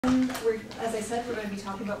as I said, we're going to be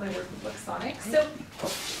talking about my work with Luxonic. So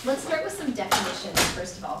let's start with some definitions,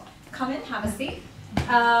 first of all. Come in, have a seat.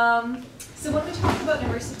 So when we talk about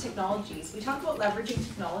immersive technologies, we talk about leveraging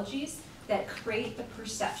technologies that create the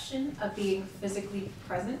perception of being physically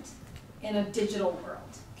present in a digital world.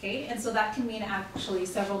 Okay, and so that can mean actually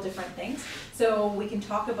several different things. So we can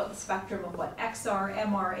talk about the spectrum of what XR,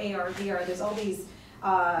 MR, AR, VR, there's all these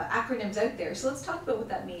acronyms out there. So let's talk about what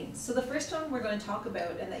that means. So the first one we're going to talk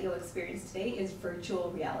about and that you'll experience today is virtual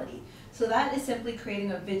reality. So that is simply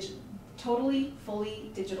creating a totally,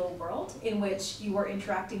 fully digital world in which you are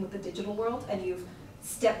interacting with the digital world and you've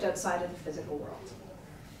stepped outside of the physical world.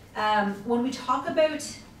 When we talk about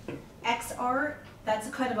XR, that's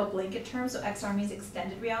a kind of a blanket term, so XR means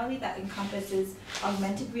extended reality. That encompasses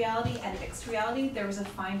augmented reality and mixed reality. There is a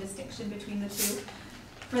fine distinction between the two.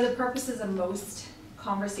 For the purposes of most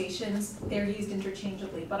conversations, they're used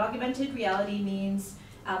interchangeably, but augmented reality means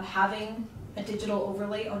having a digital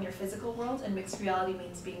overlay on your physical world, and mixed reality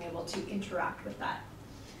means being able to interact with that.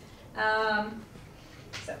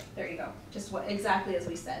 So there you go, just exactly as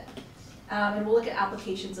we said. And we'll look at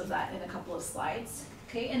applications of that in a couple of slides.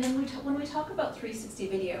 Okay, and then when we talk about 360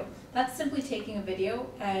 video, that's simply taking a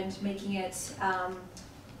video and making it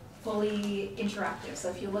fully interactive. So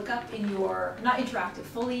if you look up in your, not interactive,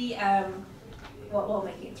 fully, well,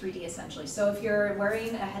 making it 3D essentially. So if you're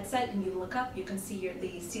wearing a headset and you look up, you can see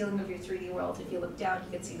the ceiling of your 3D world. If you look down,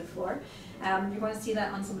 you can see the floor. You're going to see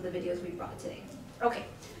that on some of the videos we brought today. Okay,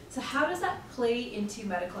 so how does that play into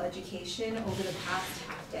medical education over the past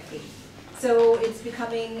half-decade? So it's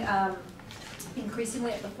becoming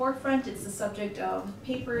increasingly at the forefront. It's the subject of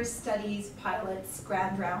papers, studies, pilots,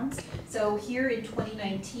 grand rounds. So here in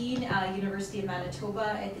 2019, University of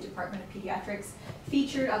Manitoba at the Department of Pediatrics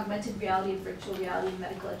featured augmented reality and virtual reality in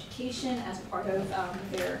medical education as part of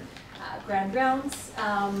their grand rounds.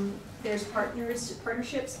 There's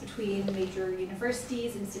partnerships between major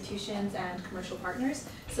universities, institutions, and commercial partners.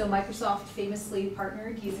 So Microsoft famously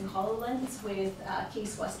partnered using HoloLens with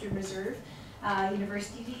Case Western Reserve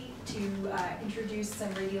University to introduce some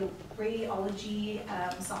radiology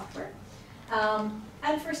software,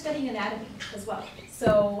 and for studying anatomy as well.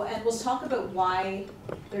 So, and we'll talk about why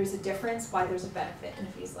there's a difference, why there's a benefit in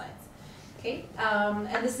a few slides. Okay,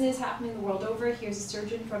 and this is happening the world over. Here's a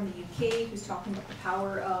surgeon from the UK who's talking about the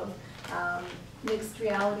power of mixed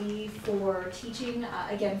reality for teaching,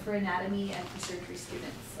 again for anatomy and for surgery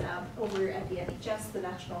students over at the NHS, the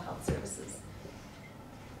National Health Services.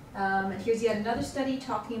 And here's yet another study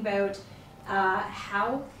talking about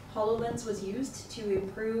how HoloLens was used to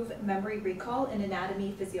improve memory recall in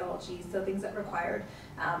anatomy physiology, so things that required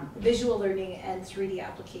visual learning and 3D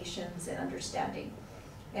applications and understanding.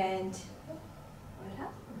 And what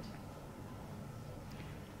happened?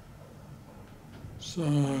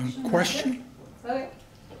 So, question? Okay.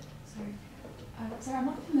 Sorry. Sorry, I'm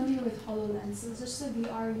not familiar with HoloLens. Is this a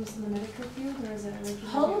VR used in the medical field, or is it a regular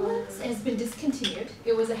HoloLens has been discontinued.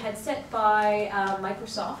 It was a headset by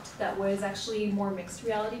Microsoft that was actually more mixed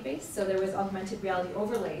reality based, so there was augmented reality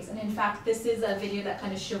overlays. And in fact, this is a video that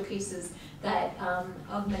kind of showcases that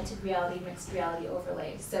augmented reality, mixed reality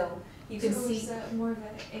overlay. So you can see. So it's more of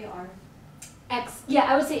an AR? Yeah,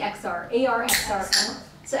 I would say XR. AR, XR.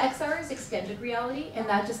 So XR is extended reality, and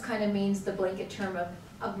that just kind of means the blanket term of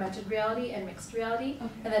augmented reality and mixed reality. Okay.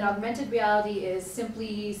 And then augmented reality is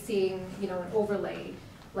simply seeing, you know, an overlay.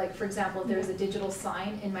 Like for example, there's a digital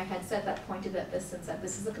sign in my headset that pointed at this and said,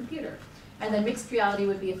 this is a computer. And then mixed reality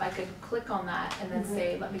would be if I could click on that and then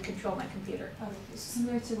say, let me control my computer. Okay, so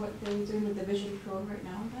similar to what they're doing with the Vision Pro right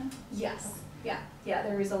now then? Yes, yeah,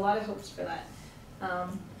 there is a lot of hopes for that.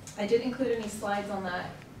 I didn't include any slides on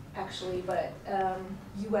that actually, but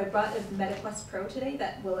I brought a MetaQuest Pro today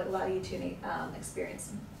that will allow you to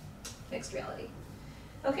experience mixed reality.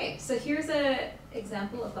 Okay, so here's an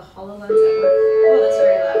example of the HoloLens at work. Oh, that's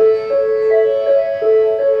very loud.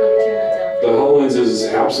 Let me turn that down. The HoloLens is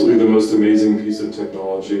absolutely the most amazing piece of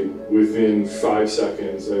technology. Within 5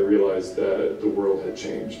 seconds, I realized that the world had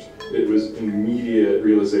changed. It was an immediate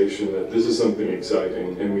realization that this is something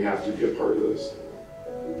exciting and we have to be a part of this.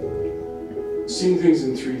 Seeing things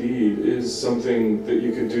in 3D is something that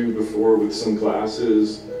you could do before with some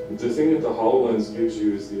glasses. The thing that the HoloLens gives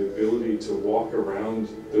you is the ability to walk around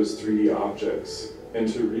those 3D objects and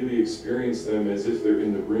to really experience them as if they're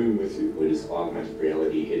in the room with you. What is augmented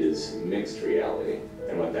reality? It is mixed reality.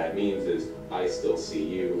 And what that means is I still see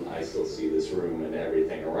you, I still see this room and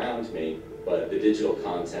everything around me, but the digital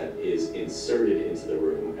content is inserted into the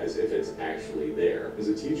room as if it's actually there. As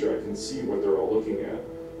a teacher, I can see what they're all looking at.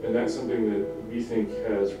 And that's something that we think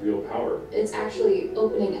has real power. It's actually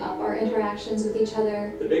opening up our interactions with each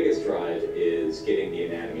other. The biggest drive is getting the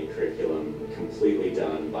anatomy curriculum completely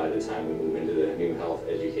done by the time we move into the new health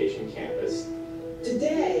education campus.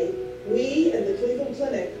 Today, we at the Cleveland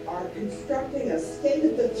Clinic are constructing a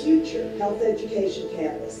state-of-the-future health education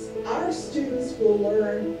campus. Our students will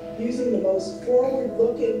learn using the most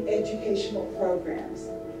forward-looking educational programs.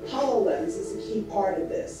 HoloLens is a key part of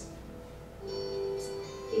this.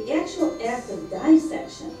 The actual act of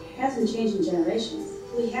dissection hasn't changed in generations.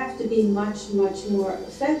 We have to be much, much more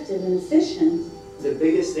effective and efficient. The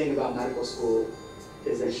biggest thing about medical school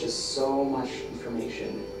is there's just so much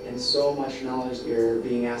information and so much knowledge you're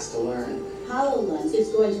being asked to learn. HoloLens is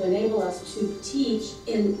going to enable us to teach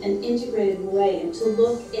in an integrated way and to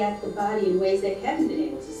look at the body in ways they haven't been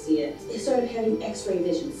able to see it. It's sort of having X-ray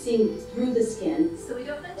vision, seeing through the skin. So we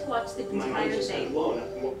don't need to watch the entire thing,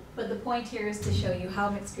 but the point here is to show you how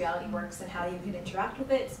mixed reality works and how you can interact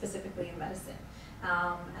with it, specifically in medicine.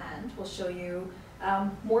 And we'll show you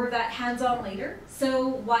more of that hands-on later. So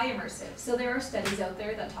why immersive? So there are studies out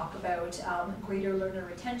there that talk about greater learner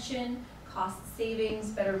retention, cost savings,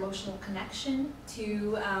 better emotional connection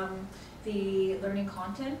to the learning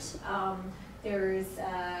content. There's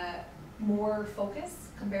more focus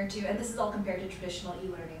compared to, and this is all compared to traditional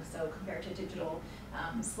e-learning, so compared to digital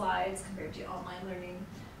slides, compared to online learning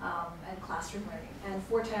and classroom learning, and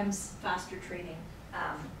 4 times faster training.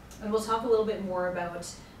 And we'll talk a little bit more about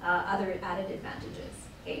other added advantages,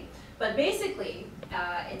 okay? But basically,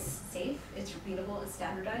 it's safe, it's repeatable, it's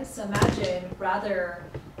standardized. So imagine rather,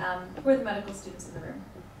 who are the medical students in the room?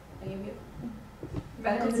 Any of you?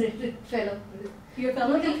 Medical students? Fellow. You're a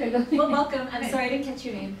fellow? Okay. Fellow. Well, welcome. I'm sorry, I didn't catch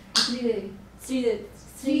your name. Sridevi.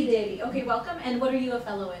 Okay, welcome. And what are you a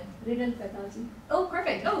fellow in? Renal pathology. Oh,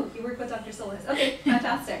 perfect. Oh, you work with Dr. Solis. Okay,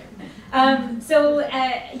 fantastic. So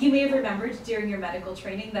you may have remembered during your medical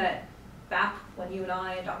training that back when you and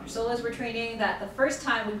I and Dr. Solis were training, that the first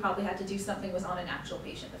time we probably had to do something was on an actual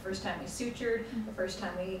patient. The first time we sutured, the first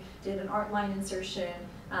time we did an art line insertion,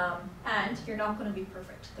 and you're not going to be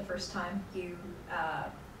perfect the first time you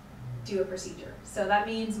do a procedure. So that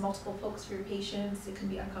means multiple pokes for your patients. It can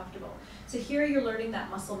be uncomfortable. So here you're learning that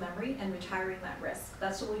muscle memory and retiring that risk.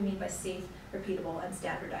 That's what we mean by safe, repeatable, and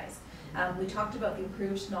standardized. We talked about the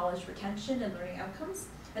improved knowledge retention and learning outcomes,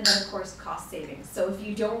 and then of course cost savings. So if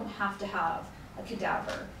you don't have to have a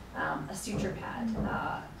cadaver, a suture pad,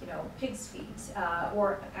 you know, pig's feet,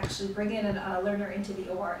 or actually bring in a learner into the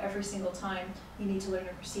OR every single time you need to learn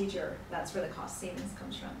a procedure, that's where the cost savings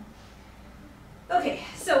comes from. Okay,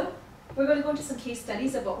 so we're going to go into some case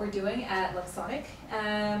studies of what we're doing at Luxonic.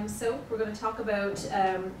 So we're going to talk about,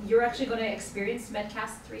 you're actually going to experience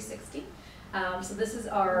Medcast 360. So this is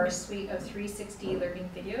our suite of 360 learning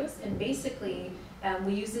videos, and basically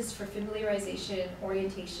we use this for familiarization,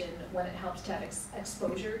 orientation, when it helps to have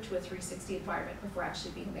exposure to a 360 environment before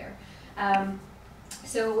actually being there.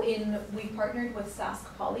 So we partnered with Sask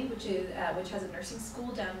Poly, which has a nursing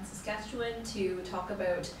school down in Saskatchewan, to talk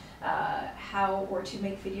about to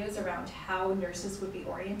make videos around how nurses would be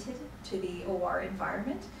oriented to the OR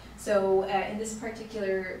environment. So in this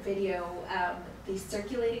particular video, the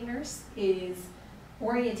circulating nurse is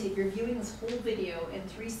oriented. You're viewing this whole video in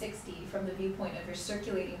 360 from the viewpoint of your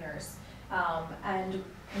circulating nurse. And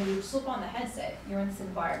when you slip on the headset, you're in this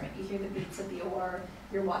environment. You hear the beats of the OR.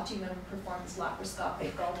 You're watching them perform this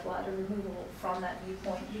laparoscopic gallbladder removal from that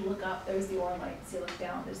viewpoint. You look up, there's the OR lights. You look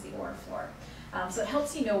down, there's the OR floor. So it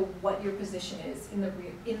helps you know what your position is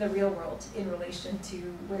in the real world in relation to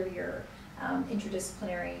where your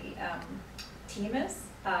interdisciplinary team is,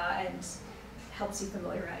 and helps you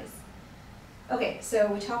familiarize. Okay,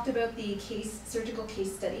 so we talked about the surgical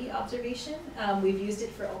case study observation. We've used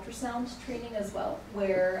it for ultrasound training as well,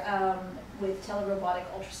 where with telerobotic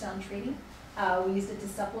ultrasound training, we used it to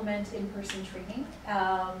supplement in-person training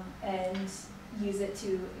and use it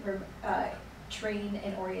to train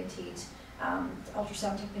and orientate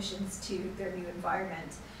ultrasound technicians to their new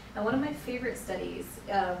environment. And one of my favorite studies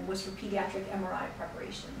was for pediatric MRI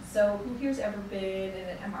preparation. So who here's ever been in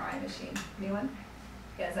an MRI machine? Anyone?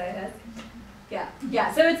 Yes, I have.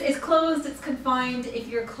 Yeah. So it's closed, it's confined. If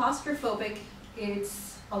you're claustrophobic,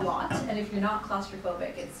 it's a lot, and if you're not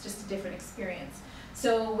claustrophobic, it's just a different experience.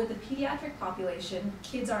 So with the pediatric population,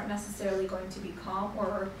 kids aren't necessarily going to be calm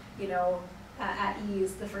or, you know, at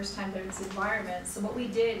ease the first time they're in this environment. So what we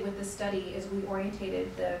did with this study is we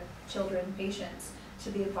orientated the children, patients,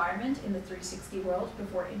 to the environment in the 360 world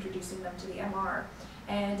before introducing them to the MR.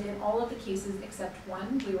 And in all of the cases except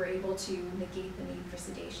one, we were able to negate the need for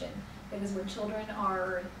sedation. Because when children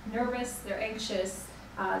are nervous, they're anxious,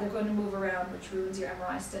 they're going to move around, which ruins your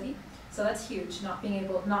MRI study. So that's huge, needing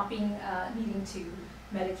to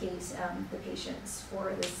medicate the patients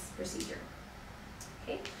for this procedure.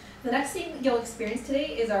 Okay. The next thing you'll experience today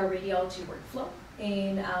is our radiology workflow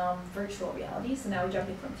in virtual reality. So now we're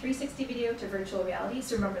jumping from 360 video to virtual reality.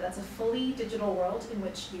 So remember, that's a fully digital world in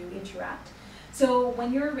which you interact. So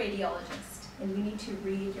when you're a radiologist and you need to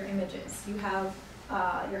read your images, you have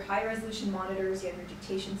your high resolution monitors, you have your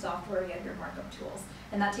dictation software, you have your markup tools.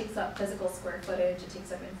 And that takes up physical square footage, it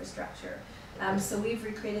takes up infrastructure. So we've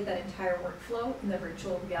recreated that entire workflow in the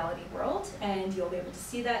virtual reality world, and you'll be able to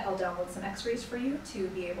see that. I'll download some x-rays for you to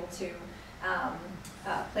be able to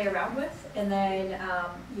play around with, and then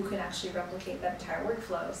you can actually replicate that entire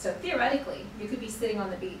workflow. So theoretically, you could be sitting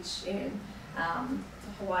on the beach in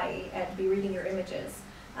Hawaii and be reading your images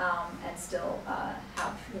and still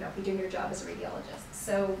be doing your job as a radiologist.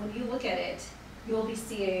 So when you look at it, you'll be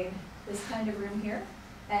seeing this kind of room here,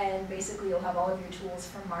 and basically you'll have all of your tools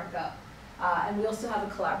from markup. And we also have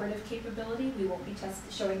a collaborative capability. We won't be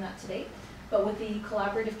showing that today. But with the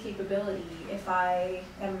collaborative capability, if I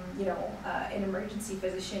am, an emergency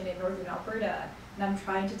physician in Northern Alberta, and I'm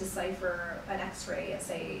trying to decipher an X-ray and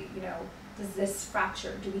say, does this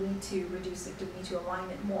fracture, do we need to reduce it, do we need to align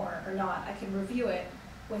it more or not, I can review it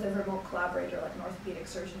with a remote collaborator like an orthopedic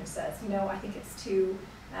surgeon who says, I think it's too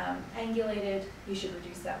angulated, you should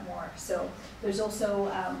reduce that more. So there's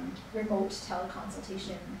also remote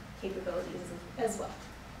teleconsultation capabilities as well.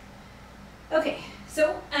 Okay,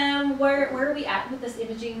 so where are we at with this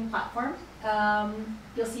imaging platform?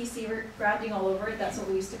 You'll see Sievert branding all over it. That's what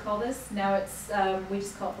we used to call this. Now it's we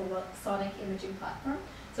just call it the Sonic Imaging Platform.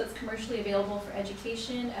 So it's commercially available for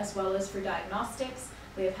education as well as for diagnostics.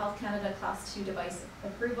 We have Health Canada Class 2 device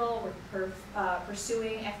approval. We're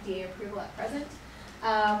pursuing FDA approval at present.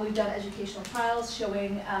 We've done educational trials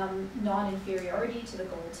showing non-inferiority to the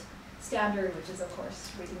gold standard, which is of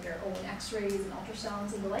course reading your own x-rays and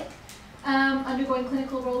ultrasounds and the like. Undergoing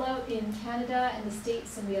clinical rollout in Canada and the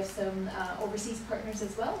States, and we have some overseas partners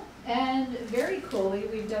as well. And very coolly,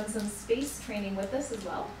 we've done some space training with this as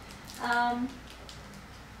well.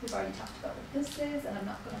 We've already talked about what this is, and I'm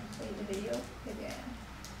not going to play the video. Maybe I am.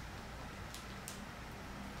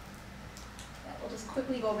 Yeah, we'll just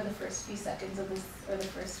quickly go over the first few seconds of this, or the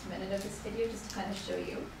first minute of this video, just to kind of show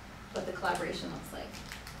you what the collaboration looks like.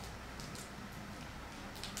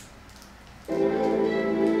 So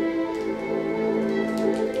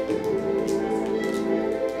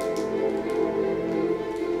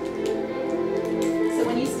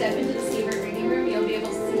when you step into the Sievert reading room, you'll be able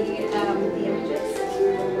to see the images,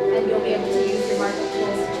 and you'll be able to use your markup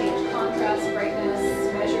tools to change contrast,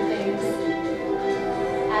 brightness, measure things,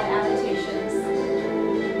 add annotations.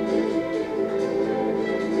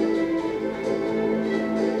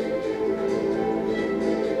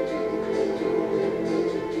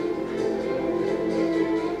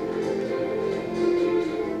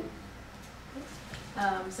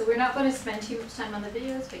 So we're not going to spend too much time on the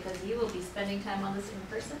videos because you will be spending time on this in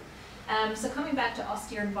person. So coming back to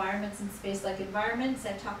austere environments and space-like environments,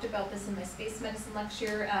 I talked about this in my space medicine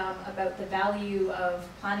lecture about the value of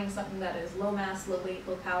planning something that is low mass, low weight,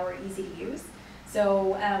 low power, easy to use.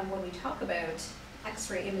 So when we talk about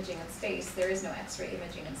X-ray imaging in space, there is no X-ray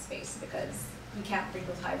imaging in space because you can't bring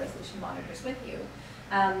those high-resolution monitors with you.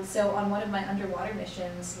 So on one of my underwater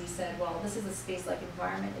missions, we said, well, this is a space-like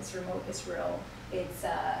environment. It's remote, it's rural, it's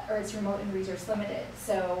remote and resource limited.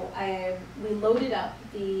 So we loaded up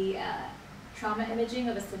the trauma imaging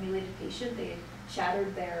of a simulated patient. They had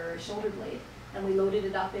shattered their shoulder blade, and we loaded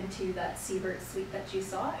it up into that Sievert suite that you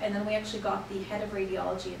saw. And then we actually got the head of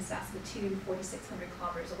radiology in Saskatoon, 4,600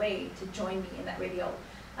 kilometers away, to join me in that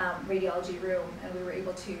radiology room, and we were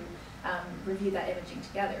able to review that imaging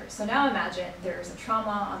together. So now imagine there's a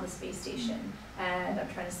trauma on the space station, and I'm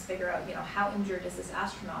trying to figure out, how injured is this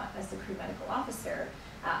astronaut as the crew medical officer.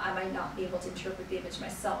 I might not be able to interpret the image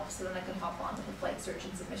myself, so then I can hop on with the flight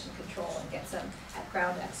surgeons and mission control and get some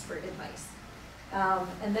at-ground expert advice.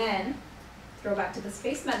 And then, throw back to the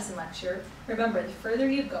space medicine lecture, remember, the further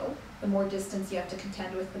you go, the more distance you have to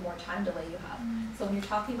contend with, the more time delay you have. So when you're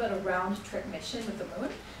talking about a round-trip mission with the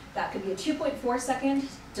moon, that could be a 2.4 second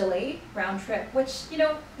delay round trip, which,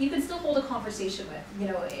 you can still hold a conversation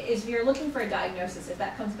with. If you're looking for a diagnosis, if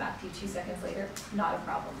that comes back to you 2 seconds later, not a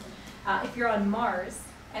problem. If you're on Mars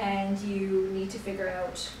and you need to figure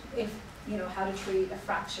out if, how to treat a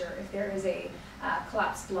fracture, if there is a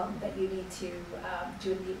collapsed lung that you need to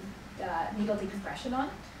do a needle decompression on,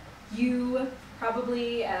 you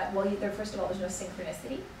probably, first of all, there's no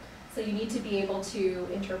synchronicity. So you need to be able to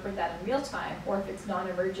interpret that in real time, or if it's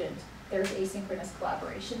non-emergent, there's asynchronous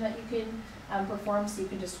collaboration that you can perform, so you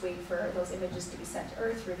can just wait for those images to be sent to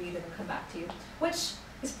Earth, reviewed, and then come back to you, which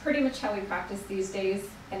is pretty much how we practice these days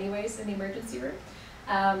anyways in the emergency room.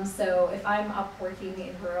 So if I'm up working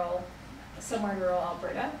in somewhere in rural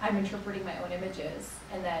Alberta, I'm interpreting my own images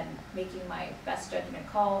and then making my best judgment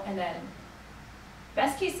call, and then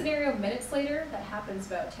best case scenario, minutes later, that happens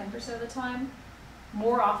about 10% of the time.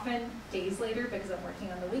 More often, days later, because I'm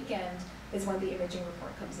working on the weekend, is when the imaging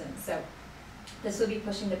report comes in. So this would be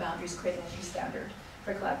pushing the boundaries, creating a new standard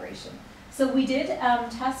for collaboration. So we did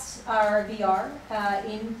test our VR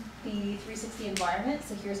in the 360 environment.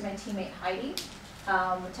 So here's my teammate Heidi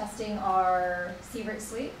testing our Sievert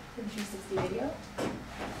suite in 360 video.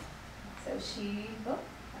 So oh,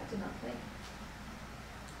 that did not play.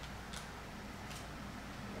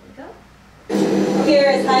 There we go. Here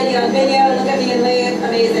is Heidi on video. Look at me and wave.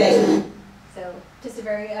 Amazing. So just a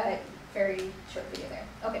very, very short video there.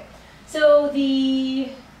 Okay. So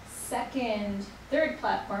the third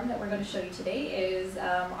platform that we're going to show you today is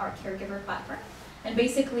our caregiver platform. And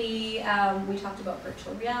basically, we talked about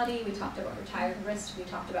virtual reality, we talked about retired risk, we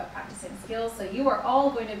talked about practicing skills. So you are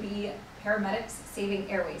all going to be paramedics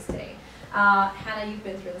saving airways today. Hannah, you've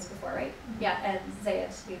been through this before, right? Yeah, and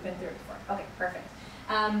Zayed, you've been through it before. Okay, perfect.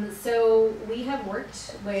 So we have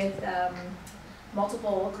worked with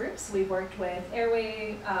multiple groups. We've worked with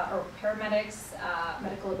airway or paramedics,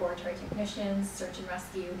 medical laboratory technicians, search and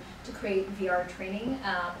rescue to create VR training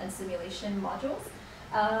and simulation modules.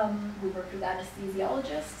 We worked with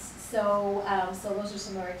anesthesiologists, so those are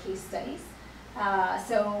some of our case studies.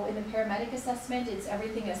 So in the paramedic assessment, it's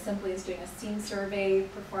everything as simply as doing a scene survey,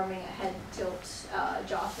 performing a head tilt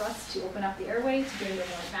jaw thrust to open up the airway, to doing the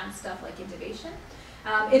more advanced stuff like intubation.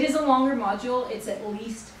 It is a longer module. It's at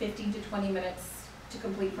least 15 to 20 minutes to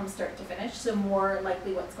complete from start to finish. So more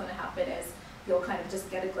likely what's going to happen is you'll kind of just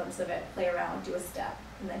get a glimpse of it, play around, do a step,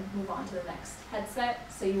 and then move on to the next headset.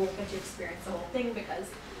 So you won't get to experience the whole thing because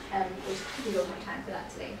we don't have time for that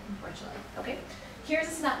today, unfortunately. Okay. Here's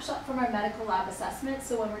a snapshot from our medical lab assessment.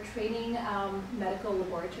 So when we're training medical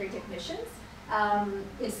laboratory technicians,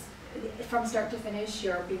 it's from start to finish,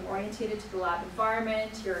 you're being orientated to the lab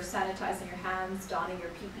environment, you're sanitizing your hands, donning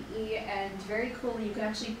your PPE, and very coolly, you can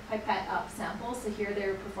actually pipette up samples. So here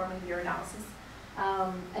they're performing urinalysis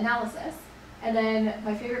analysis. And then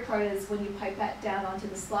my favorite part is when you pipette down onto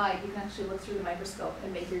the slide, you can actually look through the microscope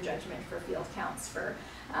and make your judgment for field counts for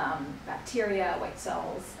bacteria, white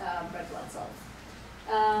cells, red blood cells.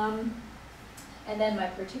 And then my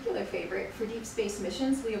particular favorite, for deep space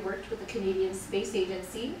missions, we have worked with the Canadian Space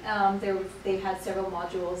Agency. They've had several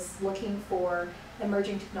modules looking for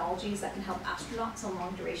emerging technologies that can help astronauts on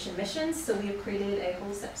long duration missions. So we have created a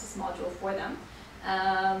whole sepsis module for them.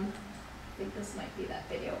 I think this might be that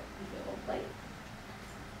video, if it will play.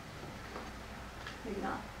 Maybe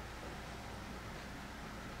not.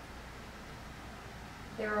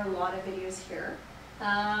 There are a lot of videos here.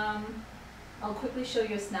 I'll quickly show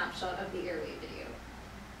you a snapshot of the airway video.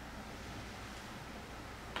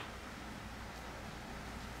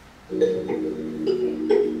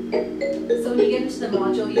 So when you get into the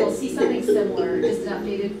module, you'll see something similar, just an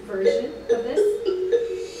updated version of this.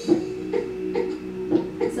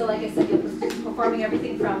 So like I said, you're performing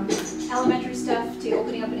everything from elementary stuff to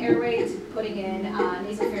opening up an airway, to putting in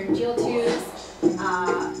nasopharyngeal tubes,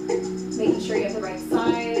 making sure you have the right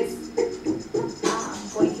size,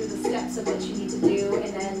 going through the steps of what you need to do,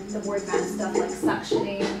 and then the more advanced stuff like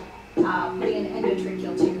suctioning, putting in an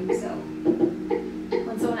endotracheal tube. So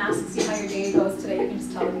when someone asks you how your day goes today, you can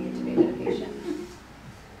just tell them you intubated a patient.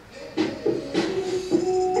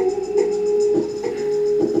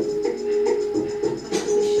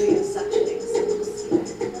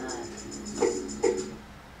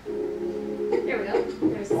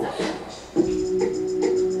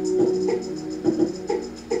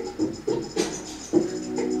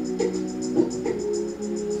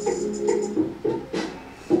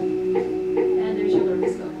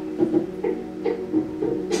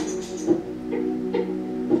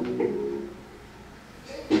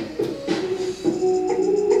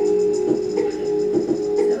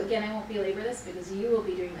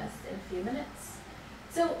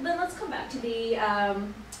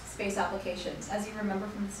 Applications. As you remember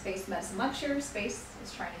from the space medicine lecture, space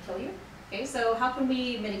is trying to kill you. Okay, so how can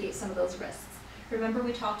we mitigate some of those risks? Remember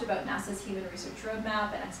we talked about NASA's Human Research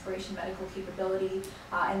Roadmap and Exploration Medical Capability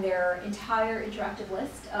and their entire interactive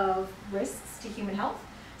list of risks to human health.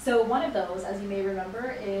 So one of those, as you may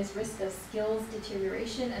remember, is risk of skills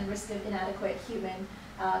deterioration and risk of inadequate human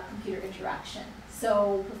computer interaction.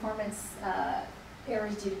 So performance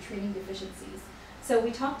errors due to training deficiencies. So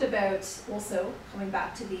we talked about also coming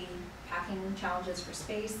back to the packing challenges for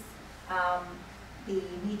space, the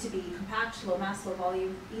need to be compact, low mass, low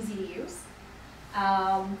volume, easy to use,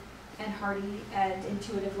 and hardy and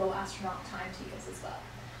intuitive low astronaut time to use as well.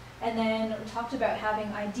 And then we talked about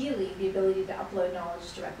having ideally the ability to upload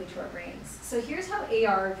knowledge directly to our brains. So here's how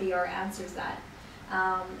AR, VR answers that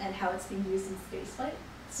and how it's being used in spaceflight.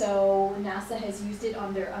 So NASA has used it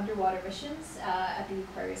on their underwater missions at the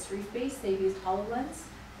Aquarius Reef Base. They've used HoloLens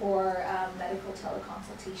for medical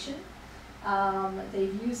teleconsultation.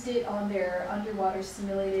 They've used it on their underwater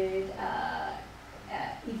simulated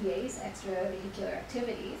EVAs, extravehicular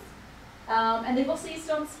activities. And they've also used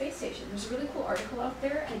it on the space station. There's a really cool article out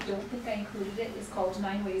there. I don't think I included it. It's called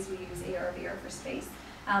 9 Ways We Use AR, VR for Space.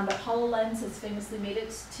 But HoloLens has famously made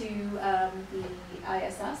it to the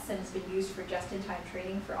ISS and has been used for just-in-time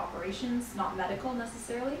training for operations, not medical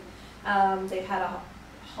necessarily. They've had a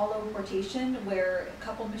holoportation where a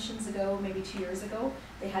couple missions ago, maybe 2 years ago,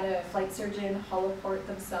 they had a flight surgeon holoport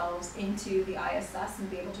themselves into the ISS and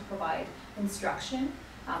be able to provide instruction.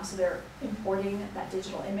 So they're importing that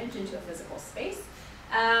digital image into a physical space.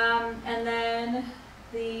 And then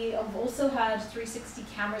they have also had 360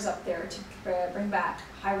 cameras up there to bring back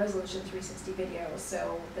high-resolution 360 videos,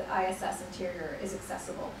 so the ISS interior is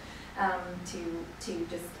accessible to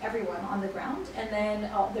just everyone on the ground. And then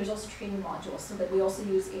there's also training modules, so that we also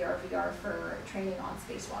use AR, VR for training on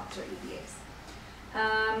spacewalks or EVAs.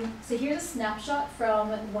 So here's a snapshot from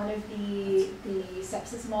one of the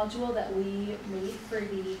sepsis module that we made for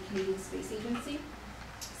the Canadian Space Agency.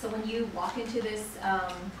 So when you walk into this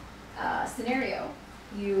scenario,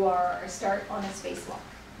 you start on a spacewalk,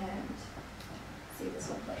 and see this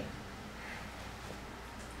one play.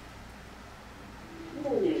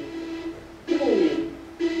 Warning, warning,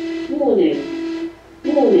 warning,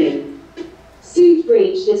 warning. Suit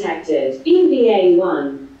breach detected.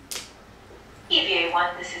 EVA-1.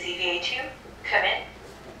 EVA-1, this is EVA-2. Come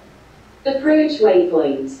in. Approach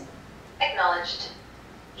waypoint. Acknowledged.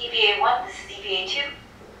 EVA-1, this is EVA-2.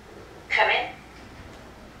 Come in.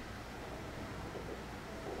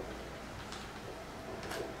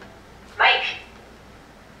 Mike.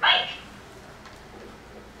 Mike.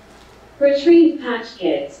 Retrieve patch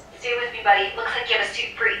kit. Stay with me, buddy. Looks like you have a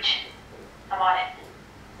suit breach. I'm on it.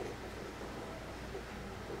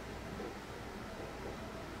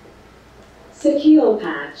 Secure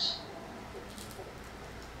patch.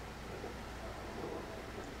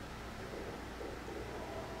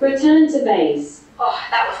 Return to base. Oh,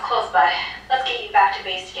 that was close, bud. Let's get you back to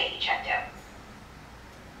base to get you checked out.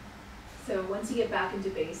 So once you get back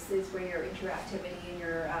into base is where your interactivity and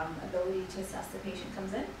your ability to assess the patient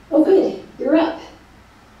comes in. Oh good, you're up.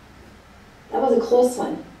 That was a close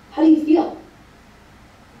one. How do you feel?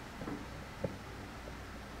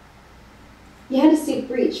 You had a suit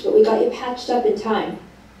breach, but we got you patched up in time.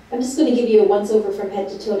 I'm just going to give you a once-over from head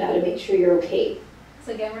to toe now to make sure you're okay.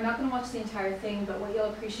 So again, we're not going to watch the entire thing, but what you'll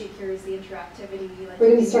appreciate here is the interactivity. Like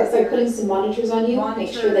We're going to start by putting some monitors on you,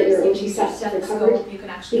 make sure that your OT stats are recovered.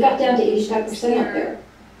 You got down to 85% up there.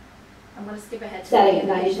 I'm going to skip ahead to Setting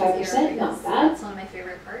at 95%, not bad. That's one of my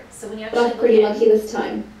favorite parts. So when you But actually I'm pretty lucky this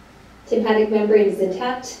time. Tympanic membrane is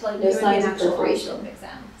intact, like no signs of actual perforation.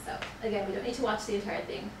 Exam. So again, we don't need to watch the entire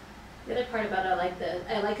thing. The other part about I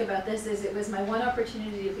like about this is it was my one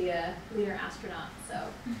opportunity to be a lunar astronaut. So.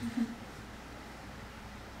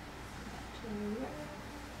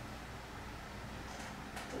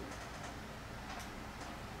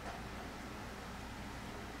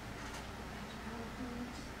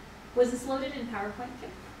 Was this loaded in PowerPoint, Kim?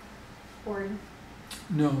 Or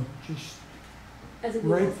No, just as a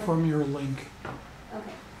Google right site? from your link. Okay.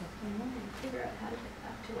 I'm going to figure out how to get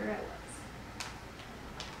back to where I was.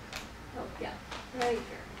 Oh, yeah, right here.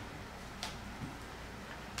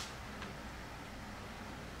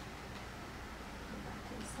 Go back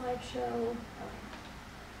to the slideshow. Okay.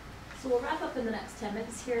 So we'll wrap up in the next 10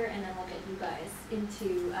 minutes here, and then we'll get you guys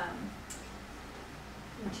into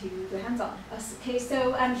the hands-on. Okay,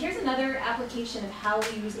 so here's another application of how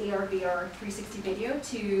we use AR, VR, 360 video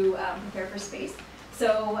to prepare for space.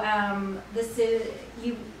 So this is,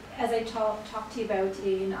 as I talked to you about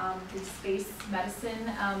in the space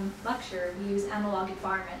medicine lecture, we use analog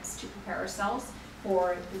environments to prepare ourselves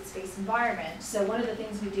for the space environment. So one of the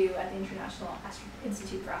things we do at the International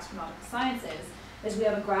Institute for Astronautical Sciences is we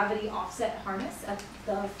have a gravity offset harness at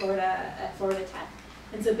the Florida Tech.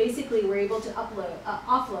 And so basically we're able to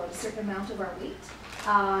offload a certain amount of our weight.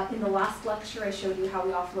 In the last lecture I showed you how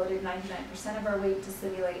we offloaded 99% of our weight to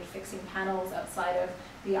simulate fixing panels outside of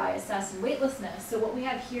the ISS and weightlessness. So what we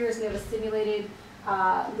have here is we have a simulated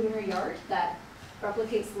lunar yard that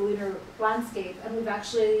replicates the lunar landscape, and we've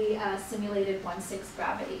actually simulated 1/6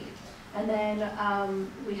 gravity. And then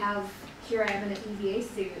we have, here I am in an EVA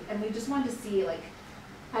suit, and we just wanted to see, like,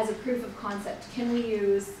 as a proof of concept, can we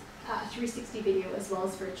use 360 video as well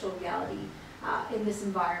as virtual reality in this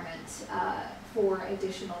environment for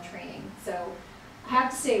additional training. So I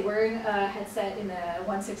have to say, wearing a headset in a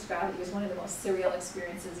 1/6 gravity is one of the most surreal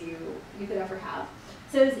experiences you could ever have.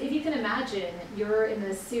 So if you can imagine, you're in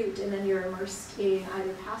a suit and then you're immersed in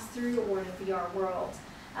either pass-through or in a VR world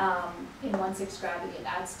in 1/6 gravity, it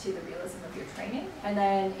adds to the realism of your training. And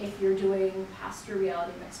then if you're doing pass-through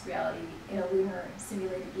reality, mixed reality in a lunar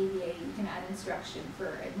simulated EVA, you can add instruction for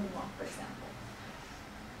a moonwalk, for example.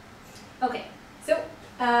 Okay, so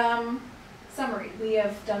summary. We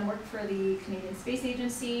have done work for the Canadian Space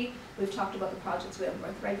Agency. We've talked about the projects we have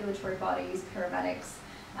with regulatory bodies, paramedics,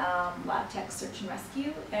 lab tech, search and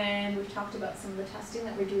rescue, and we've talked about some of the testing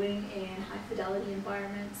that we're doing in high fidelity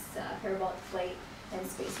environments, parabolic flight, and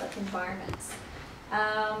space-like environments.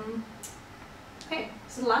 Okay,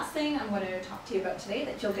 so the last thing I'm going to talk to you about today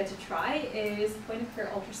that you'll get to try is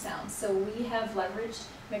point-of-care ultrasound. So we have leveraged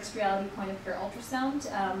mixed reality point-of-care ultrasound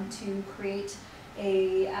to create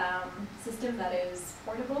a system that is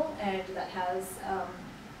portable and that has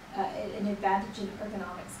an advantage in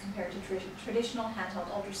ergonomics compared to traditional handheld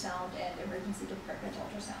ultrasound and emergency department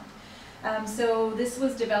ultrasound. So this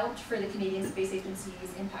was developed for the Canadian Space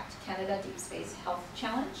Agency's Impact Canada Deep Space Health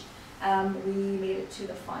Challenge. We made it to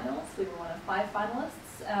the finals. We were one of 5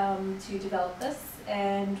 finalists to develop this,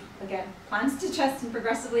 and again, plans to test in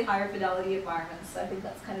progressively higher fidelity environments. So I think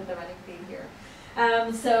that's kind of the running theme here.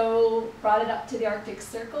 So brought it up to the Arctic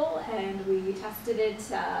Circle, and we tested it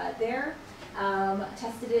there.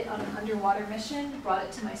 Tested it on an underwater mission, brought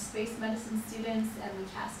it to my space medicine students, and we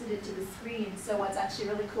casted it to the screen. So what's actually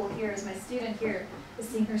really cool here is my student here is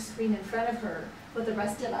seeing her screen in front of her, but the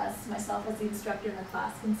rest of us, myself as the instructor in the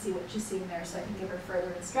class, can see what she's seeing there, so I can give her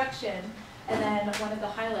further instruction. And then one of the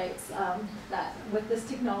highlights that with this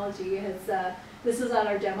technology is, this was at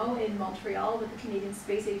our demo in Montreal with the Canadian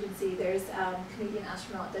Space Agency. There's Canadian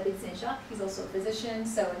astronaut David Saint-Jacques. He's also a physician,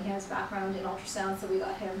 and he has background in ultrasound, so we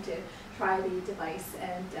got him to try the device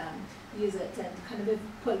and use it and kind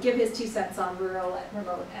of give his 2 cents on rural,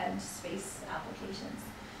 remote, and space applications.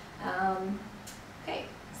 Okay,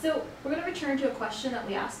 so we're going to return to a question that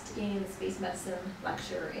we asked in the space medicine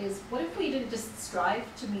lecture is, what if we didn't just strive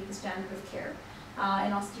to meet the standard of care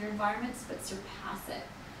in austere environments, but surpass it?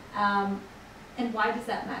 And why does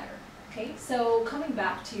that matter? Okay, so coming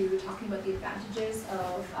back to talking about the advantages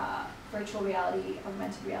of virtual reality,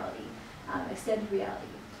 augmented reality, extended reality.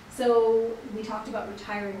 So we talked about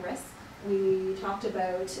retiring risk. We talked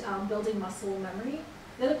about building muscle memory.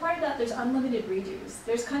 The other part of that, there's unlimited redos.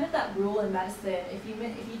 There's kind of that rule in medicine, if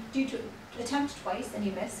you attempt twice and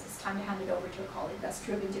you miss, it's time to hand it over to a colleague. That's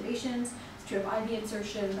true of intubations, it's true of IV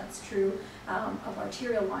insertion, that's true of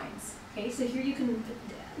arterial lines. Okay, so here you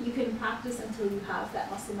can practice until you have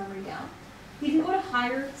that muscle memory down. You can go to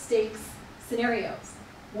higher stakes scenarios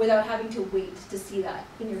without having to wait to see that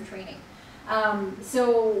in your training.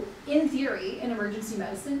 So in theory, in emergency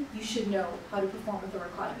medicine, you should know how to perform a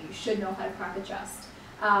thoracotomy. You should know how to crack a chest.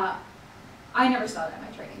 I never saw that in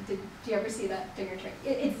my training. Did you ever see that during your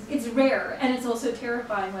training? It's rare, and it's also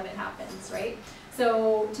terrifying when it happens, right?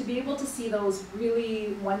 So to be able to see those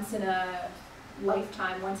really once in a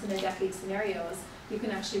lifetime, once in a decade scenarios, you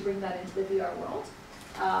can actually bring that into the VR world.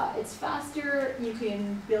 It's faster. You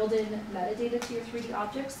can build in metadata to your 3D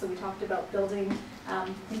objects. So we talked about building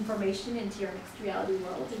information into your mixed reality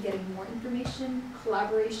world and getting more information,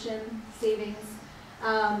 collaboration, savings,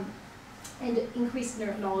 and increased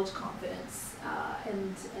knowledge confidence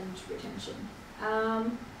and retention.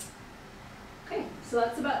 Okay, so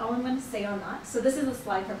that's about all I'm going to say on that. So this is a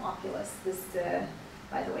slide from Oculus. This,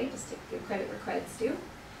 by the way, just to give credit where credit's due.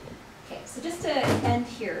 Okay, so just to end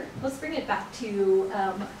here, let's bring it back to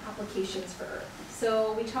applications for Earth.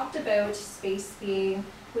 So we talked about space being,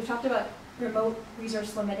 we talked about remote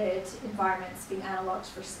resource limited environments being analogs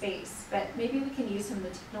for space, but maybe we can use some of the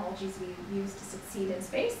technologies we use to succeed in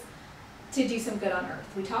space to do some good on Earth.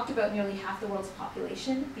 We talked about nearly half the world's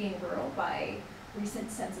population being rural by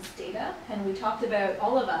recent census data, and we talked about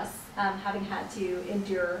all of us having had to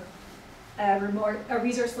endure a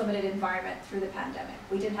resource-limited environment through the pandemic.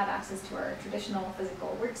 We didn't have access to our traditional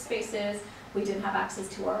physical workspaces. We didn't have access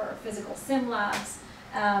to our physical sim labs.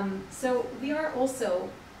 So VR also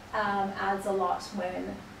adds a lot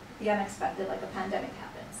when the unexpected, like a pandemic,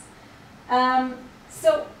 happens.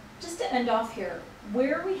 So just to end off here,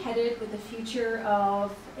 where are we headed with the future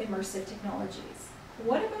of immersive technologies?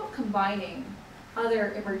 What about combining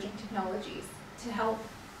other emerging technologies to help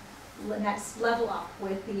next level up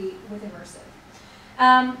with Immersive.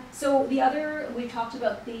 So we've talked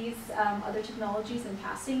about these other technologies in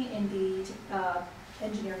passing in the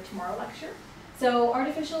Engineering Tomorrow lecture. So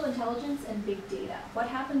artificial intelligence and big data. What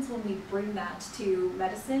happens when we bring that to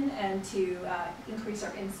medicine and to increase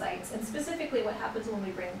our insights? And specifically, what happens when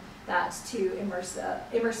we bring that to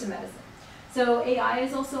immersive medicine? So AI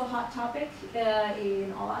is also a hot topic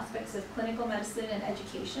in all aspects of clinical medicine and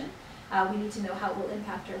education. We need to know how it will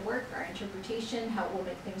impact our work, our interpretation, how it will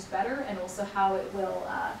make things better, and also how it will,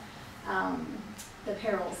 the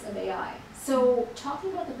perils of AI. So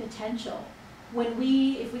talking about the potential,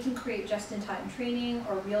 if we can create just-in-time training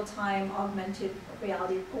or real-time augmented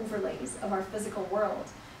reality overlays of our physical world,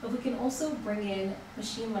 if we can also bring in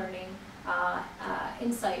machine learning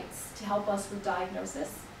insights to help us with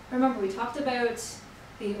diagnosis. Remember, we talked about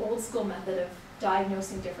the old school method of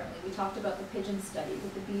diagnosing differently. We talked about the pigeon study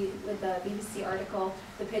with the BBC article,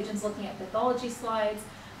 the pigeons looking at pathology slides,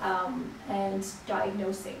 and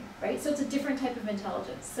diagnosing, right? So it's a different type of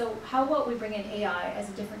intelligence. So how about we bring in AI as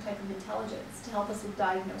a different type of intelligence to help us with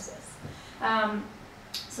diagnosis?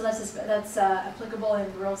 So that's applicable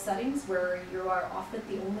in rural settings where you are often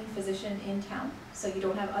the only physician in town, so you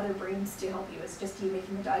don't have other brains to help you. It's just you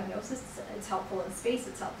making the diagnosis. It's helpful in space,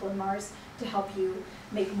 it's helpful in Mars to help you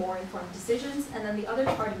make more informed decisions. And then the other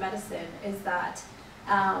part of medicine is that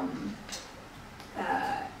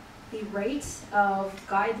the rate of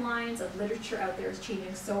guidelines, of literature out there is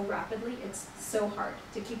changing so rapidly, it's so hard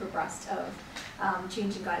to keep abreast of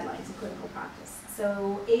changing guidelines in clinical practice.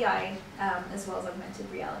 So AI, as well as augmented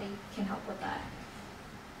reality, can help with that.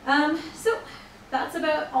 So that's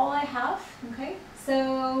about all I have, okay?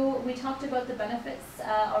 So we talked about the benefits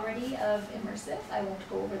already of Immersive. I won't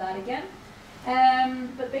go over that again.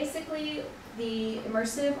 But basically, the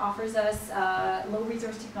Immersive offers us low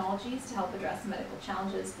resource technologies to help address medical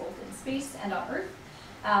challenges both in space and on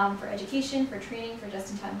Earth, for education, for training, for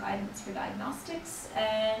just-in-time guidance, for diagnostics,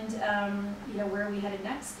 and where are we headed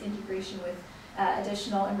next? Integration with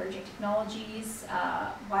additional emerging technologies,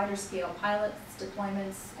 wider scale pilots,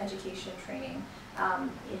 deployments, education, training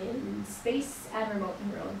in space and remote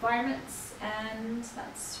and rural environments, and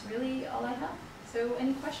that's really all I have. So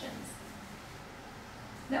any questions?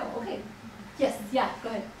 No? Okay. Yes, yeah, go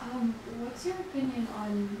ahead. What's your opinion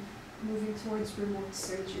on moving towards remote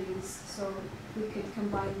surgeries? So we could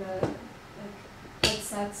combine the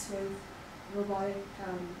headsets with robotic,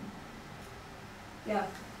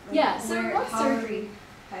 So remote surgery.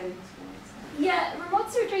 Yeah,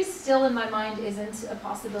 remote surgery still in my mind isn't a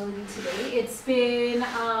possibility today. It's been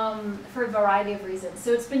for a variety of reasons.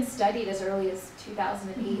 So it's been studied as early as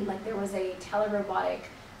 2008. Like there was a telerobotic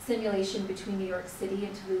simulation between New York City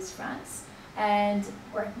and Toulouse, France.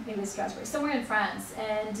 Or maybe Strasbourg, somewhere in France,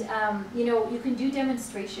 and you can do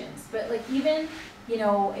demonstrations, but like even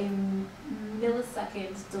a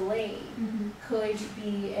millisecond delay could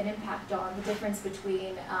be an impact on the difference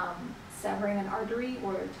between severing an artery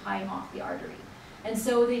or tying off the artery. And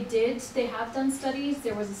so they have done studies.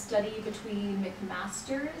 There was a study between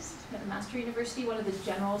McMaster University, one of the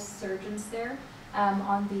general surgeons there,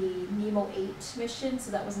 on the Nemo 8 mission,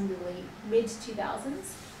 so that was in the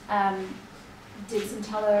mid-2000s. Did some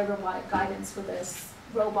tele-robotic guidance with this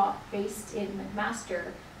robot based in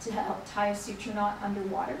McMaster to help tie a suture knot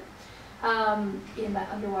underwater in that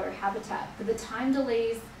underwater habitat. But the time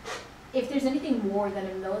delays, if there's anything more than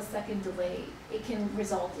a millisecond delay, it can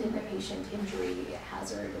result in a patient injury,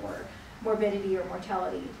 hazard, or morbidity or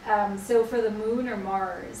mortality. So for the moon or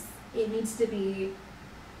Mars, it needs to be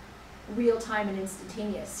real time and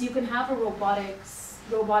instantaneous. So you can have a robotic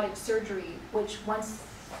surgery, which once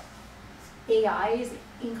AI is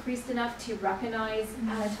increased enough to recognize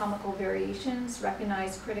anatomical variations,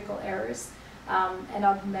 recognize critical errors, and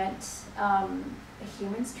augment a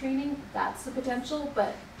human's training, that's the potential,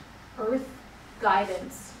 but Earth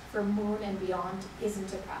guidance for moon and beyond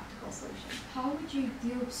isn't a practical solution. How would you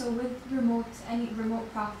deal, so with any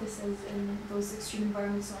remote practices in those extreme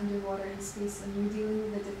environments underwater in space, and you're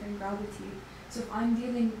dealing with a different gravity, so if I'm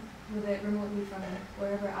dealing with it remotely from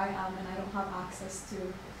wherever I am and I don't have access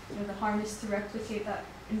to the harness to replicate that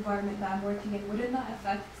environment that I'm working in, wouldn't that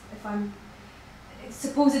affect if I'm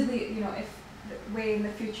supposedly, if way in the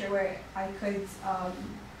future where I could,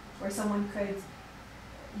 where someone could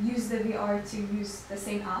use the VR to use the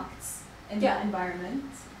same acts in that environment,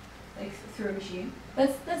 like through a machine?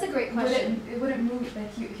 That's a great question. It wouldn't move,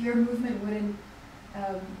 like your movement wouldn't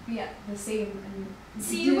be the same. And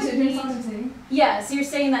so you would need, yeah, so you're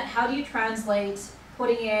saying that how do you translate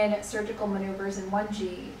putting in surgical maneuvers in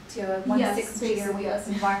 1G to a 1/6G or weightless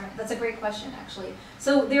environment? That's a great question, actually.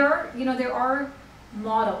 So there are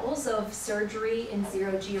models of surgery in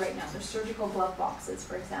 0G right now. There's surgical glove boxes,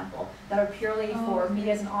 for example, that are purely for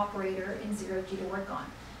me as an operator in 0G to work on.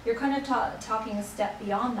 You're kind of talking a step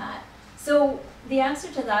beyond that. So the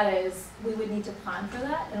answer to that is we would need to plan for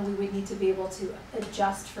that, and we would need to be able to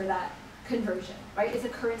adjust for that conversion, right? It's a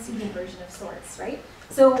currency conversion of sorts, right?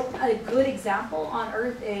 So a good example on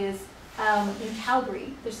Earth is in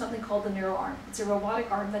Calgary, there's something called the neuroarm. It's a robotic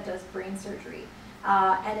arm that does brain surgery.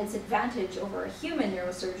 And its advantage over a human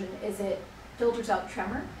neurosurgeon is it filters out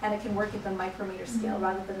tremor, and it can work at the micrometer scale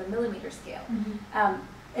rather than the millimeter scale.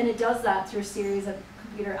 And it does that through a series of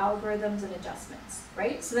computer algorithms and adjustments,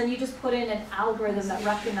 right? So then you just put in an algorithm that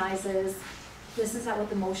recognizes this is what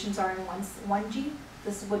the motions are in 1G,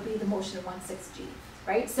 this would be the motion in 16G,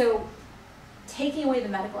 right? So taking away the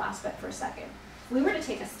medical aspect for a second, if we were to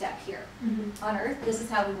take a step here on Earth, this is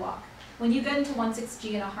how we walk. When you get into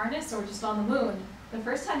 16G in a harness or just on the moon, the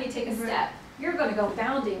first time you take a step, you're going to go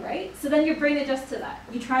bounding, right? So then your brain adjusts to that.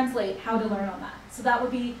 You translate how to learn on that. So that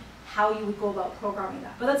would be how you would go about programming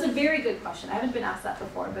that. But that's a very good question. I haven't been asked that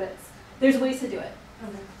before, but there's ways to do it.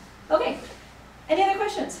 Okay. Any other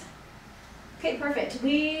questions? Okay, perfect.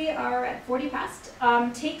 We are at 40 past.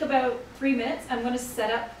 Take about 3 minutes. I'm going to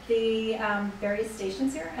set up the various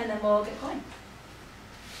stations here, and then we'll get going.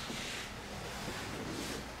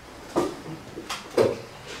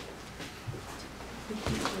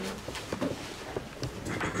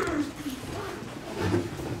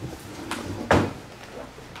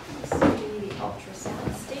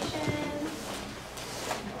 Ultrasound station.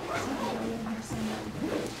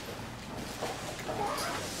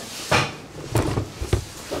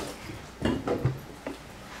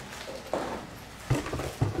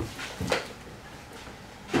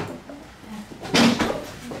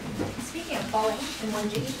 Speaking of falling in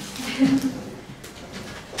 1G.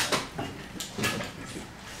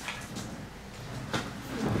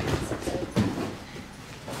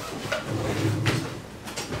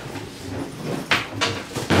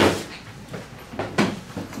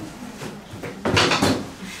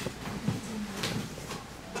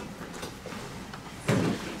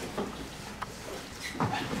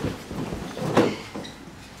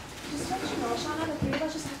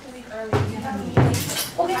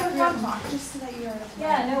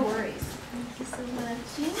 Yeah, no worries. Thank you so much.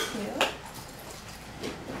 Thank you.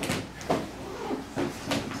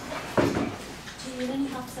 Do you need any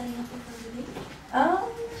help setting up before we leave?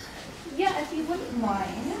 Yeah, if you wouldn't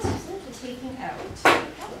mind taking out.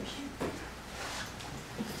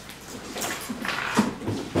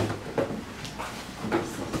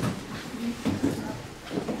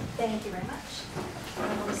 Thank you very much.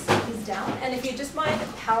 I'll just set these down. And if you just mind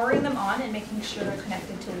powering them on and making sure they're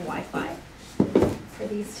connected to Wi-Fi for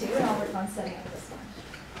these two, and I'll work on setting up this one.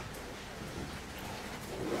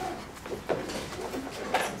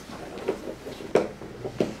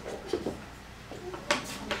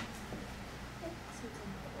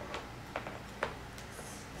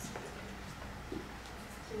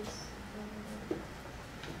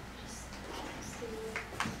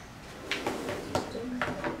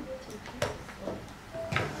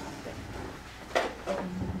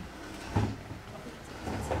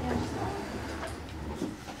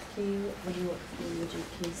 Would you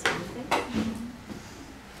please anything?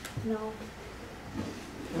 No.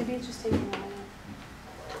 Maybe it's just taking a while.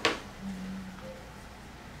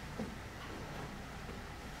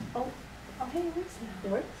 Oh, hey, it works now.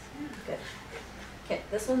 It works? Yeah. Good. Okay,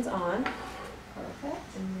 this one's on.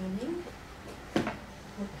 Perfect. And running.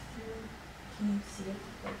 Look through. Can you see it?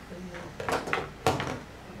 Look through here.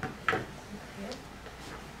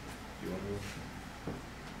 You want to?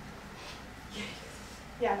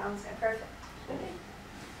 Yeah, that one's good. Perfect. Okay.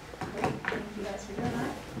 Great. Thank you guys for doing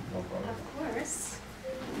that. No problem. Of course.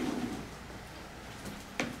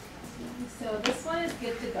 So this one is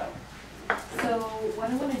good to go. So what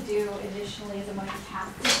I'm going to do initially is I'm going to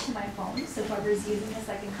pass this to my phone. So whoever's using this,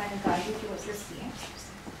 I can kind of guide you through what you're seeing.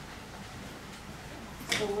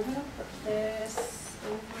 So we're going to put this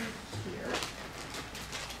over here.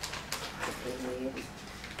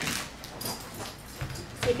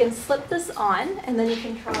 So you can slip this on, and then you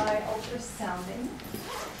can try ultrasounding.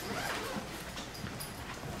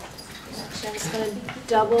 Actually, I'm just going to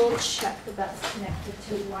double check that that's connected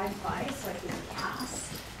to Wi-Fi so I can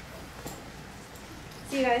pass.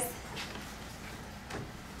 See you guys.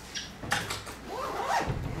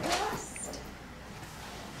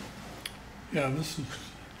 Yeah, this is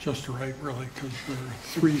just right, really, because there are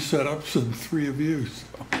 3 setups and 3 of you. So.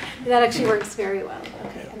 That actually works very well.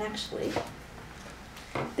 Okay, and actually,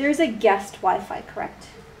 there's a guest Wi-Fi, correct?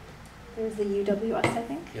 There's the UWS, I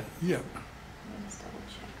think. Yep. Yep. Let me just double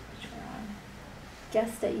check which we're on.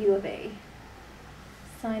 guest at U of A.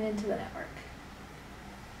 Sign into the network.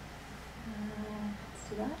 Let's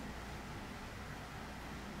do that.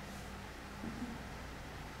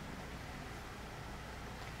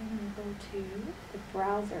 I'm going to go to the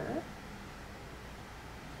browser.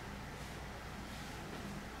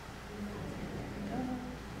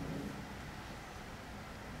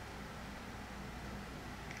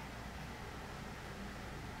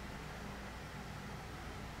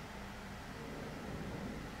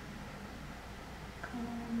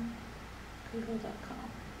 Google.com.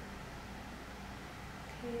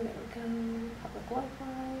 Okay, there we go. Public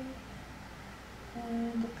Wi-Fi.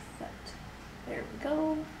 And accept. There we go.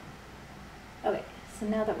 Okay, so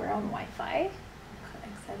now that we're on Wi-Fi, how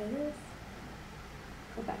excited it is.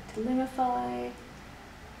 Go back to Lumify.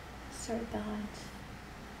 Start that.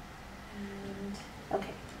 And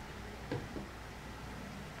okay.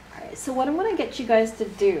 Alright, so what I'm going to get you guys to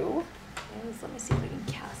do is, let me see if we can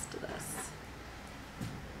cast this.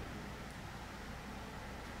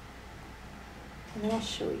 And then I'll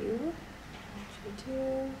show you what you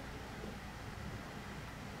do.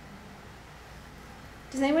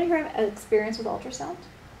 Does anyone here have experience with ultrasound?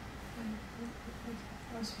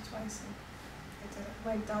 Once or twice. I did it.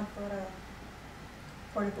 My dad bought a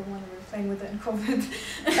portable one and we were playing with it in COVID.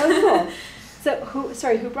 Oh, cool.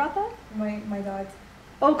 So who brought that? My dad.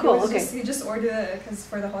 Oh, cool. Okay. He just ordered it because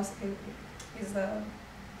for the hospital, he's a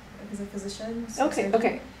physician. Okay. Surgeon.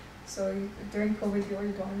 Okay. So during COVID, he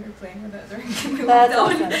ordered one and we were playing with it during the That's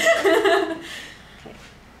lockdown. Awesome. Okay.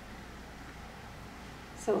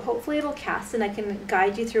 So hopefully it'll cast and I can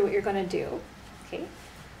guide you through what you're going to do. Okay.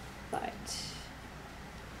 But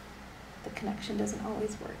the connection doesn't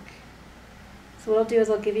always work. So what I'll do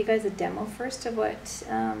is I'll give you guys a demo first of what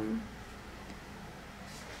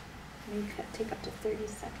may take up to 30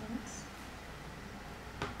 seconds.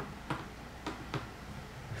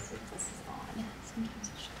 Let's see if this is on. Sometimes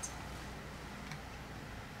it shuts off.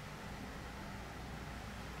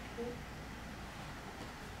 Okay.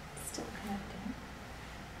 Still connecting.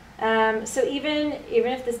 So even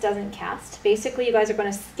if this doesn't cast, basically you guys are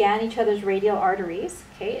going to scan each other's radial arteries,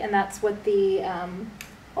 okay? And that's what the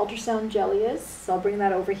ultrasound jelly is. So I'll bring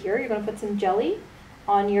that over here. You're going to put some jelly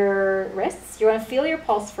on your wrists. You want to feel your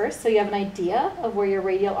pulse first so you have an idea of where your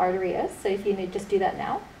radial artery is. So if you need, just do that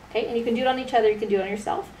now. Okay, and you can do it on each other, you can do it on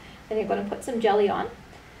yourself. Then you're going to put some jelly on.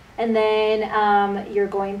 And then you're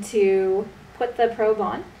going to put the probe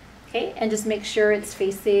on, okay, and just make sure it's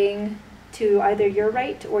facing to either your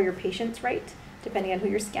right or your patient's right, depending on who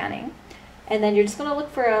you're scanning. And then you're just going to look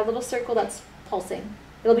for a little circle that's pulsing.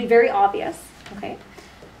 It'll be very obvious, okay?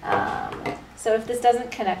 So if this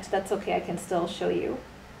doesn't connect, that's okay, I can still show you.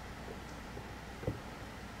 Okay.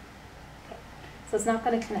 So it's not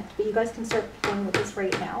going to connect, but you guys can start playing with this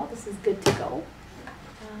right now. This is good to go.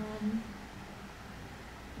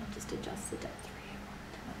 I'll just adjust the depth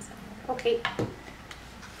for you. Okay.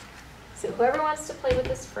 So whoever wants to play with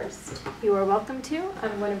this first, you are welcome to.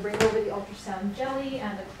 I'm going to bring over the ultrasound jelly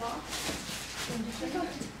and a cloth.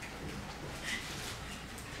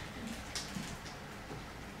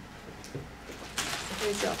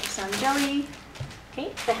 Here's the ultrasound jelly.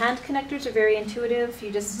 Okay, the hand connectors are very intuitive.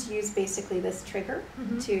 You just use basically this trigger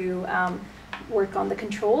to work on the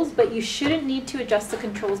controls, but you shouldn't need to adjust the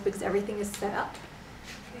controls because everything is set up.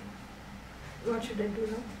 Okay. What should I do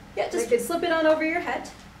now? Yeah, just slip it on over your head.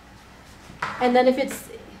 And then if it's,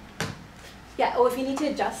 if you need to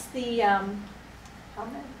adjust the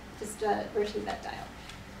helmet, just rotate that dial.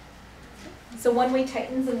 So one way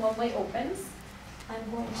tightens and one way opens. I'm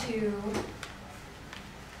going to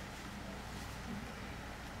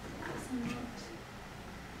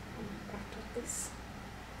this.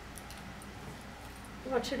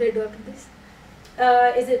 What should I do after this?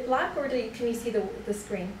 Is it black or can you see the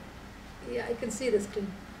screen? Yeah, I can see the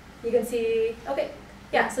screen. You can see, okay.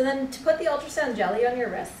 Yeah, so then to put the ultrasound jelly on your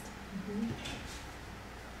wrist.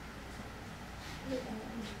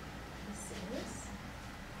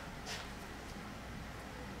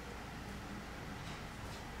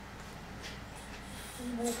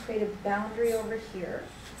 I'm going to create a boundary over here.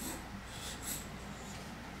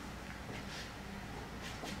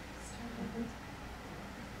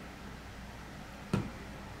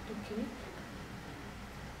 Okay.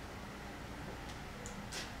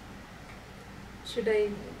 Should I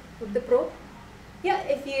put the probe? Yeah,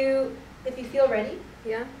 if you feel ready.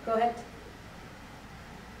 Yeah. Go ahead.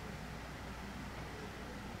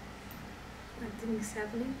 Nothing is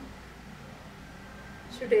happening.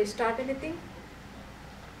 Should I start anything?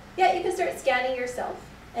 Yeah, you can start scanning yourself.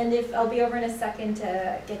 And if I'll be over in a second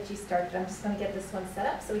to get you started, I'm just going to get this one set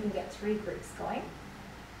up so we can get 3 groups going.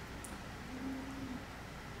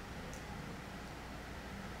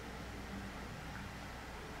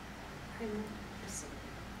 Make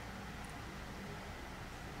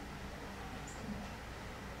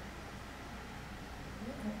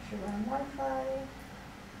sure we're on Wi-Fi.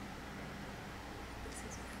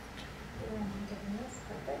 We're getting this,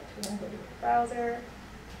 perfect. We're going to go to the browser.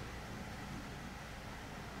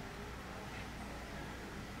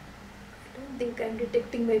 I don't think I'm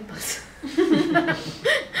detecting my pulse.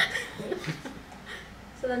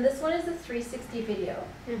 So then this one is a 360 video.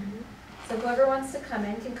 So whoever wants to come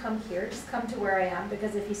in can come here. Just come to where I am,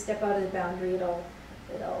 because if you step out of the boundary, it'll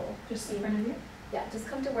Just in front of you? Yeah, just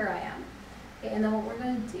come to where I am. Okay, and then what we're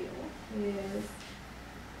going to do is,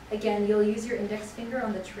 again, you'll use your index finger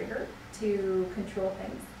on the trigger to control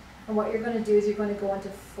things. And what you're going to do is you're going to go into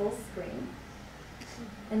full screen.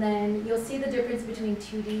 And then you'll see the difference between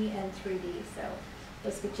 2D and 3D. So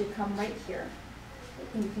just get you to come right here.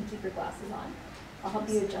 And you can keep your glasses on. I'll help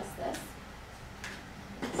you adjust this.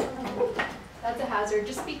 That's a hazard.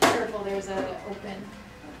 Just be careful. There's an open.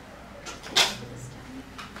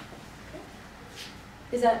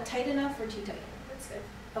 Is that tight enough or too tight? That's good.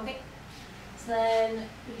 Okay. So then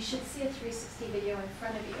you should see a 360 video in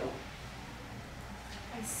front of you.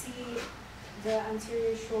 I see the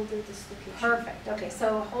anterior shoulder dislocation. Perfect. Okay,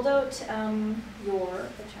 so hold out your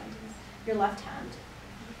left hand.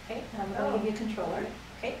 Okay, and I'm going to give you a controller.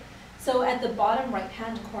 Okay. So at the bottom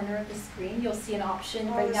right-hand corner of the screen, you'll see an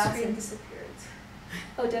option right now. The screen disappeared.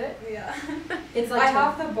 Oh, did it? Yeah. It's like I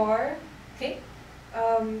have the bar. Okay.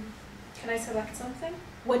 Can I select something?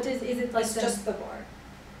 What is it like? It's just the bar.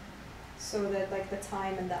 So that like the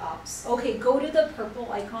time and the apps. Okay, go to the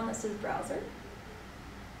purple icon that says browser.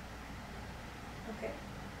 Okay.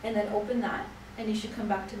 And then open that, and you should come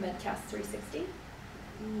back to Medcast 360.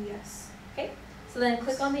 Yes. Okay. So then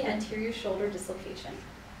click on the anterior shoulder dislocation.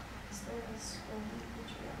 Is there a scroll?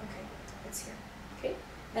 Okay, it's here. Okay.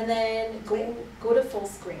 And then go to full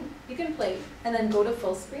screen. You can play, and then go to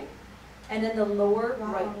full screen, and then the lower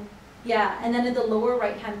right. Yeah, and then in the lower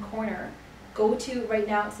right-hand corner, go to, right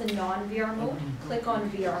now it's in non-VR mode, click on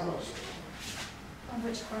VR mode. On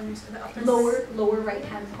which corners? The upper Lower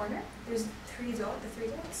right-hand corner. There's the three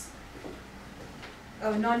dots.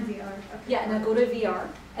 Oh, non-VR. Okay. Yeah, now go to VR,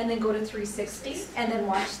 and then go to 360, and then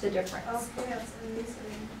watch the difference. Okay, that's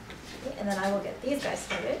amazing. Okay, and then I will get these guys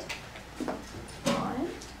started. On.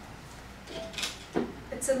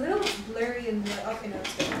 It's a little blurry in the, okay, no,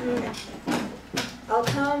 it's good. Okay. I'll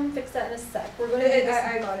come fix that in a sec. We're going to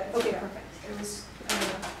I got it. Okay, Yeah. perfect. It was,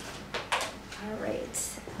 All right.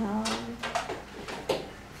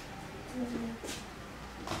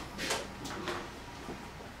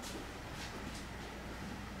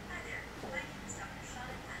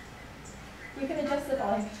 You can adjust the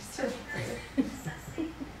volume just to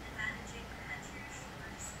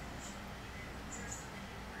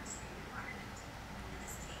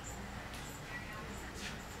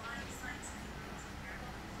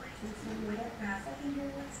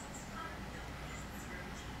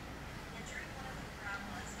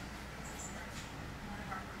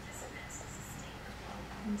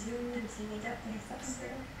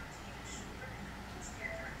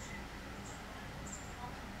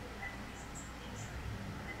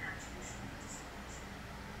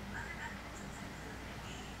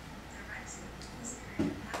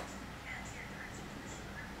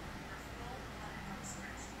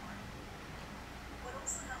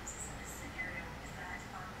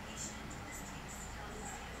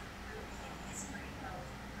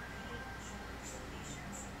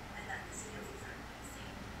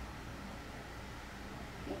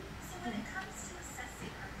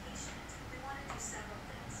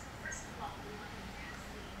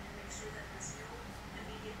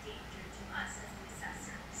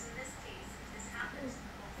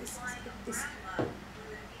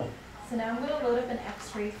So now I'm going to load up an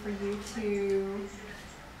X-ray for you to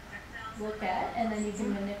look at, and then you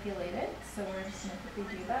can manipulate it. So we're just going to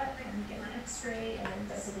quickly do that and get an X-ray, and then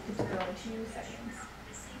that's what we could do in 2 seconds.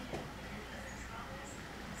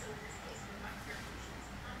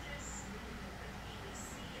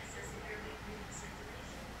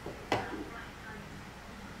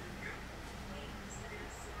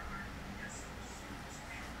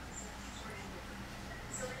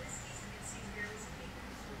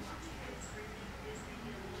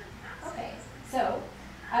 So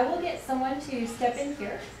I will get someone to step in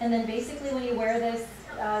here, and then basically when you wear this,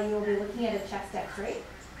 you'll be looking at a chest X-ray,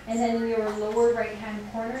 and then in your lower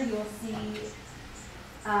right-hand corner, you'll see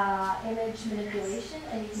image manipulation,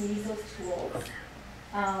 and you can use those tools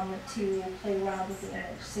to play around with the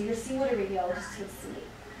image. So you'll see what a radiologist would see.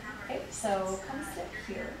 Okay, so come sit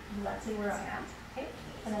here, exactly where I am. Okay,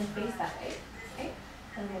 and then face that way. Okay,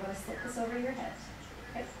 and we're going to slip this over your head.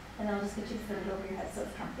 Okay, And then I'll just get you to put it over your head so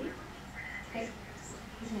it's comfy. Okay.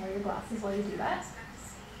 You can wear your glasses while you do that.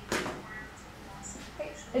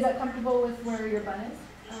 Okay. Is that comfortable with where your bun is?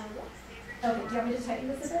 Okay, do you want me to tighten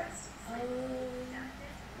this a bit?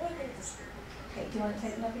 Okay, do you want to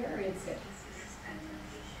tighten up here or it's good?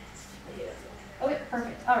 Okay,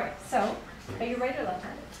 perfect. All right, so are you right or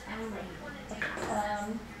left-handed? I'm right. Okay.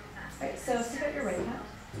 Right, so stick out your right hand.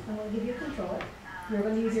 I'm going to give you a controller. You're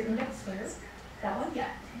going to use your index finger. That one? Yeah.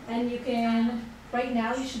 And you can, right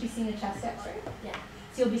now you should be seeing a chest x-ray. Yeah.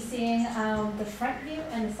 So you'll be seeing the front view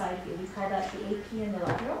and the side view. We call that the AP and the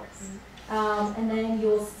lateral. And then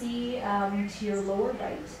you'll see to your lower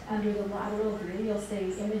right, under the lateral view, you'll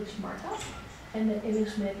see image markup and the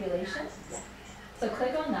image manipulation. Yeah. So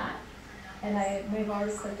click on that. And I may have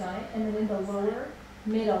already clicked on it. And then in the lower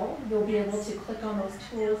middle, you'll be able to click on those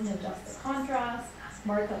tools and adjust the contrast,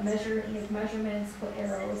 mark up make measurements, put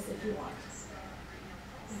arrows if you want.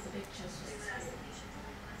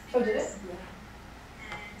 Oh, did it?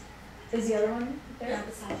 Yeah. Is the other one there? Yeah,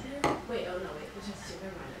 the side view. Wait, oh no, wait, it's just super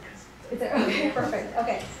random. Is there? Okay, perfect.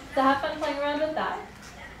 Okay, so have fun playing around with that.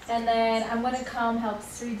 And then I'm going to come help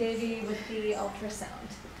Sri Devi with the ultrasound.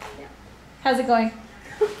 Yeah. How's it going?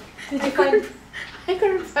 Did you find? I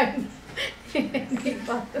couldn't find.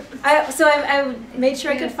 I made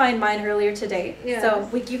sure I could find mine earlier today. Yeah. So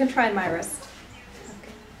you can try on my wrist.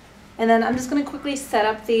 Okay. And then I'm just going to quickly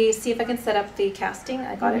see if I can set up the casting.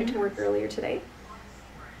 I got it to work earlier today.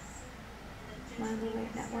 My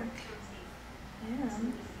light network.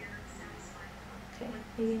 And okay,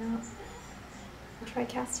 maybe not. I'll try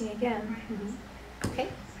casting again. Okay.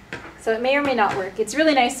 So it may or may not work. It's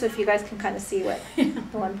really nice if you guys can kind of see what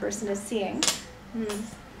the one person is seeing.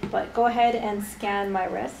 But go ahead and scan my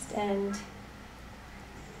wrist and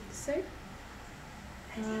so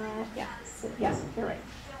yeah, you're right.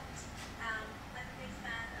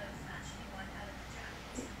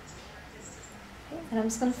 Okay, and I'm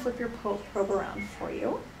just going to flip your probe around for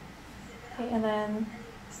you. Okay, and then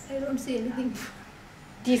I don't see anything.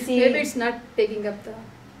 Do you see? Maybe it's not taking up the.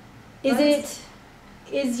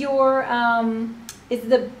 Is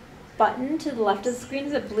the button to the left of the screen,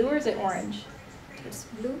 is it blue or is it orange? It's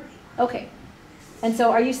blue. Okay. And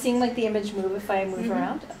so are you seeing like the image move if I move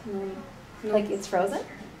around? No. Like it's frozen?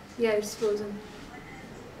 Yeah, it's frozen.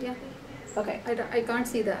 Yeah. Okay. I can't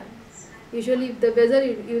see that. Usually if the buzzer,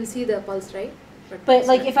 you will see the pulse, right? But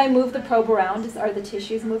like if I move the probe around, are the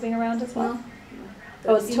tissues moving around as well? No.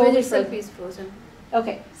 Oh, it's totally frozen. Is frozen.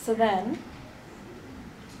 Okay, so then,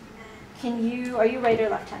 are you right or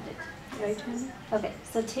left-handed? Right-handed. Okay,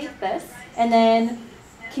 so take this, and then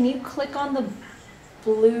can you click on the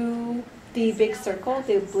big circle,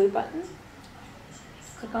 the blue button?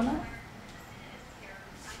 Click on that.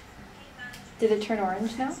 Did it turn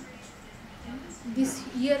orange now? This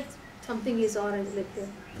here, something is orange, like the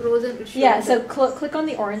frozen. Yeah, so click on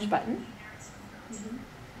the orange button.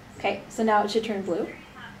 Okay, so now it should turn blue.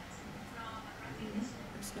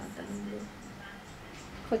 It's not turning blue.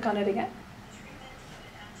 Click on it again.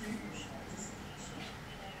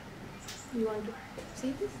 You want to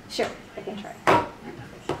see this? Sure, I can try.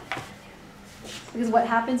 Because what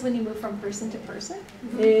happens when you move from person to person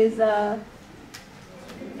is, yeah,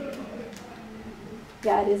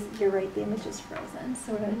 it is, you're right, the image is frozen.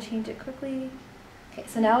 So we're going to change it quickly. Okay,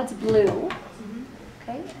 so now it's blue.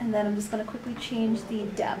 Okay, and then I'm just going to quickly change the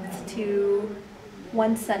depth to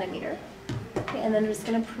 1 centimeter. Okay, and then I'm just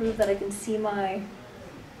going to prove that I can see my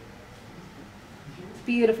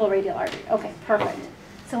beautiful radial artery. Okay, perfect.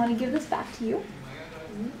 So I'm going to give this back to you.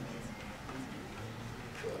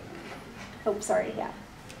 Oh, sorry, yeah.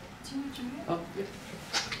 Oh, yeah.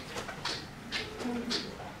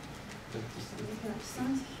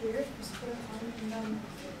 Here, just put it on and then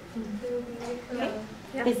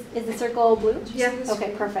Okay. Is the circle blue? Yeah.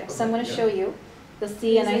 Okay, perfect. So I'm going to show you. You'll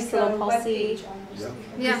see a nice little pulsy.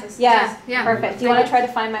 Yeah. Perfect. Do you want to try to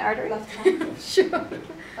find my artery? Sure.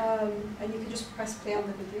 And you can just press play on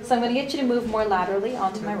the video. So I'm going to get you to move more laterally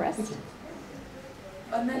onto my wrist.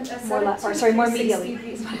 And then More medially.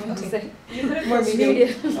 Is what I meant to say. More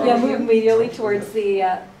medially. Yeah, move medially towards the.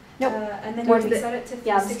 Nope. And then more you can set it to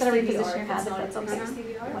yeah, I'm just going to 360 reposition your hand if VR, that's okay.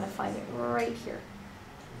 360 I want to find it right here.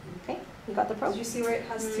 Okay, you got the probe? Did you see where it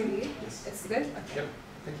has 2D? It's good? Okay. Yep,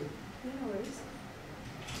 thank you. No worries.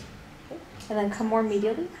 Okay. And then come more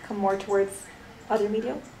medially, come more towards other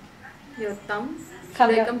medial. Your thumb?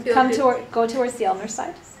 Go towards the ulnar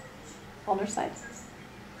side. Ulnar side.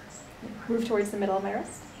 Move towards the middle of my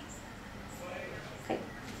wrist. Okay.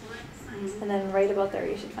 And then right about there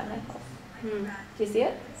you should find my pulse. Do you see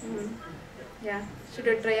it? Yeah. Should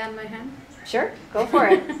I try on my hand? Sure, go for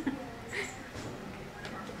it.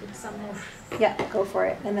 some more. Yeah, go for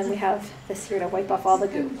it. And then we have this here to wipe off all the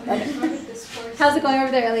goo. Okay. How's it going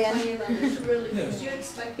over there, Eliane?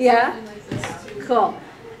 Yeah? Cool.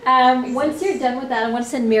 Once you're done with that, I want to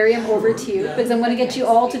send Miriam over to you because I'm going to get you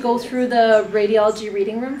all to go through the radiology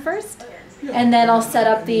reading room first, and then I'll set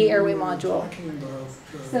up the airway module.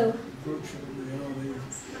 So, virtual reality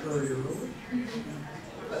very early.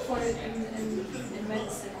 But for in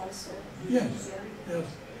medicine also. Yes, yes.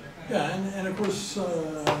 Yeah, and of course,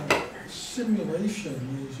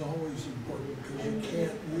 simulation is always important because you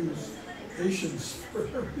can't use patients for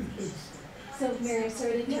everything. So Miriam,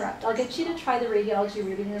 sorry to interrupt. I'll get you to try the radiology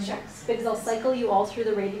reading room next because I'll cycle you all through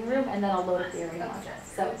the reading room and then I'll load up the area module.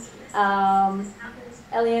 So,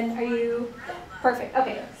 Eliane, are you perfect?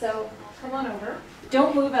 Okay, so come on over.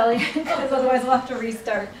 Don't move, Eliane, because otherwise we'll have to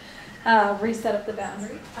reset up the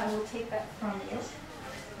boundary. I will take that from you,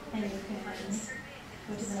 and you can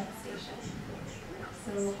go to the next station.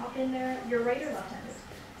 So hop in there. You're right or left-handed?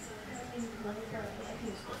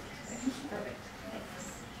 Perfect.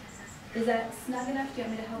 Is that snug enough? Do you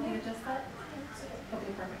want me to help you adjust that?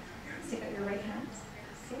 Okay, perfect. Stick out your right hand.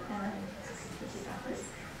 Okay, and then put you backwards.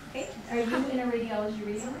 Okay, are you in a radiology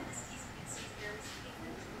reading room?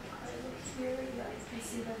 Here, yeah, you can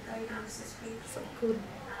see the diagnosis page. So good.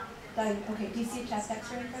 Okay, do you see a chest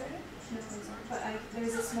x-ray in front of you? No, but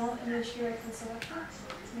there's a small image here I can select that.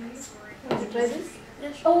 Maybe. Want to try this?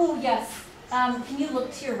 Yeah, sure. Oh, yes. Can you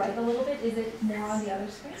look to your right a little bit? Is it more on the other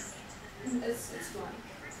screen? It's blank.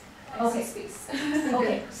 Okay. Space.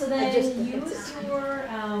 Okay, so then use your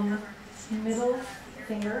middle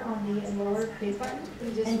finger on the lower big button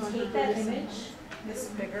and take that image. This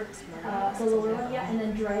bigger, the lower one, yeah, and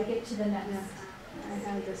then drag it to the next. I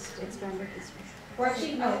have this expanded this way. Or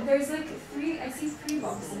actually, no, there's like I see 3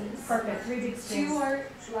 boxes. Perfect, 3 big screens. 2 are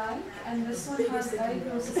blank, and this one has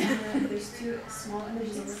diagnosis and there's 2 small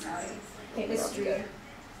images on the side. Okay, history.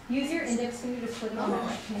 Use your index finger to click on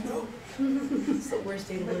that. It's the worst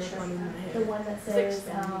day to wear one in my head. The one that says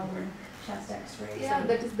chest x-ray. Yeah,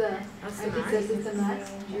 that is the, I think that is the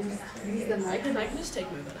max. Use the max. I can just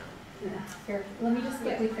take my butt out. Yeah. Here, let me just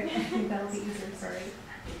quickly fix it. I think that'll be easier, sorry.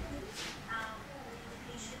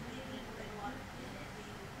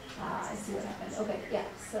 I see what happened. Okay, yeah,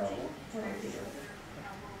 so what I'll do.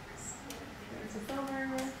 Break this over.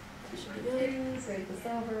 Break this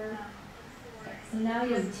over. Okay, so now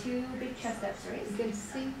you have 2 big chest x-rays. You can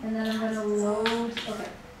see. And then I'm going to load. Okay.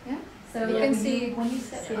 Yeah. So you can see when you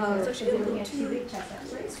step in, you're looking at 2 big chest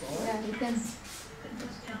x-rays. Yeah, you can.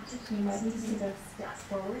 You might need to see the steps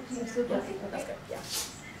forward. Yes, okay. Okay. Yeah.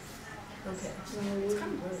 Okay. It's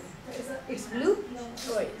kind of blue. It's blue? No.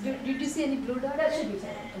 Oh, wait. Did you see any blue dot? That should be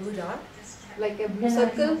A blue dot? Like a blue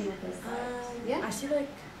circle? Yeah. I see like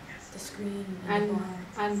the screen and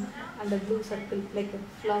the blue circle, like a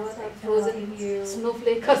flower or frozen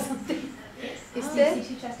snowflake or something. Is there? You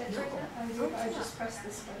see 2 chest x-rays? I just pressed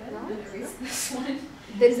this button and erase this one.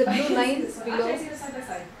 There is a blue line below. I see the side by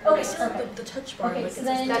side. Okay, perfect. The touch bar. Okay, like so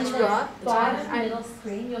then in the bar, bottom and middle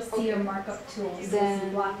screen, you'll see your markup tools.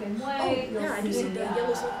 Then black and white. Oh, yeah, I do see the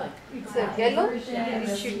yellow snowflake. It's a yellow. And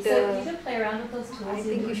you should. so you can play around with those tools. I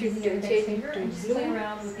think you should your change finger it to and just blue. play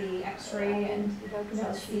around with the X-ray and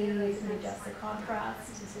see you can adjust the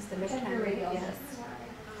contrast. This is the left Check hand. your radiologist.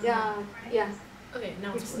 Yeah. Okay,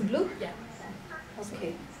 now It's blue. Yeah.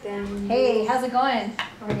 Okay, then. Hey, how's it going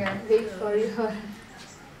over here? Wait for your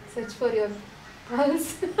search for your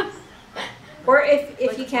pulse. Or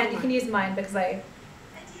if you can, you can use mine because I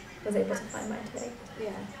was able to find mine today.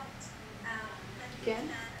 Yeah. Can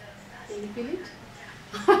you feel it?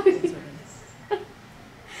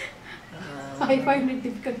 I find it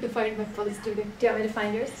difficult to find my pulse today. Do you want me to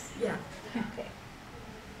find yours? Yeah. Okay.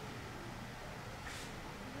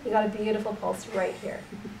 You got a beautiful pulse right here.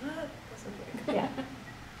 Yeah.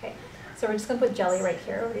 Okay. So we're just going to put jelly right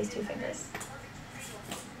here over these 2 fingers.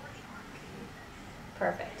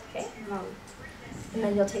 Perfect. Okay. Wow. And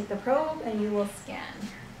then you'll take the probe and you will scan.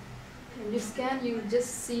 When you scan, you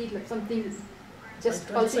just see like something just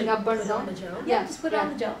Like, pulsing like up and put it down. on the gel? Yeah, just put it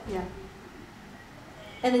on the gel. Yeah.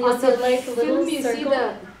 And then you'll On see the like a little film, you see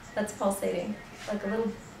circle that's pulsating. Like a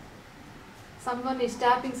little. someone is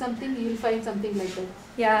tapping something, you'll find something like that.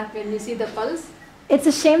 Yeah. When you see the pulse. It's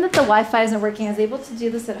a shame that the Wi-Fi isn't working. I was able to do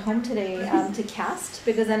this at home today to cast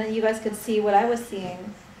because then you guys could see what I was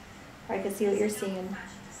seeing. Or I could see what you're seeing.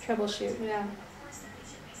 Troubleshoot. Yeah.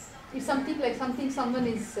 If someone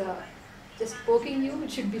is just poking you,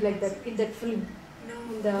 it should be like that in that film. No.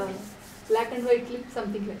 In the black and white clip,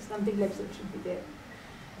 something like that should be there.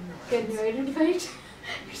 No. Can you identify it?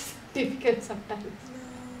 It's difficult sometimes.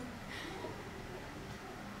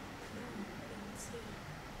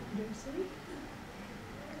 University.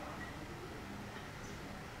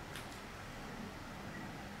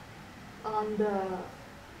 On the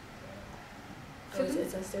Oh,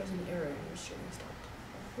 it says there's an error and your stream stopped.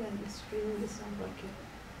 yeah, the streaming is not working.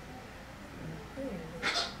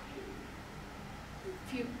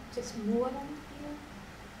 If you just move around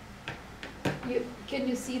here, can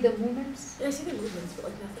you see the movements? Yeah, I see the movements, but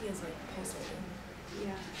like nothing is like pulsating.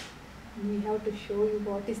 Yeah. We have to show you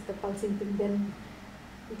what is the pulsing thing, then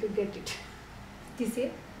you could get it. Do you see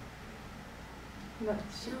it? No,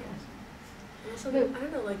 she can't. Also, I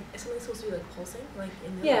don't know, like, is something supposed to be like pulsing? Like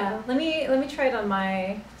in the Yeah, let me try it on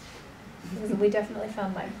my, because we definitely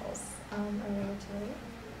found my pulse earlier today.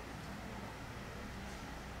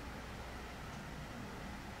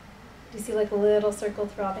 Do you see like a little circle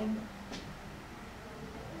throbbing?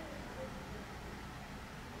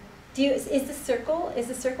 Is the circle,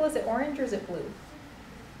 is it orange or is it blue?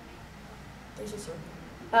 There's a circle.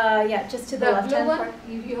 Yeah, just to the left blue hand one, part.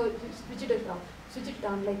 you switch it down. Switch it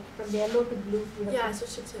down, like from the yellow to blue. You have Yeah, I to-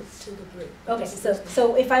 switched it to the blue. Okay,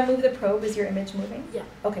 so if I move the probe, is your image moving? Yeah.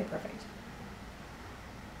 Okay, perfect.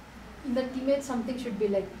 In that image, something should be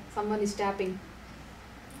like someone is tapping.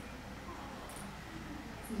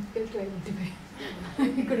 Difficult to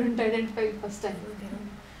identify. You couldn't identify it first time.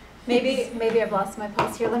 Maybe I've lost my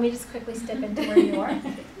pulse here. Let me just quickly step into where you are.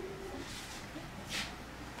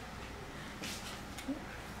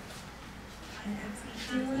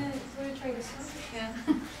 Do you want to try this one?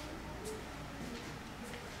 Yeah.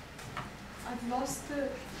 I've lost the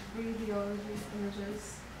radiology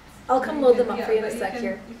images. I'll come load them up for you in a but sec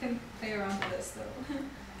here. You can play around with this though.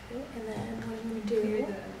 Okay, and then what I'm going to do,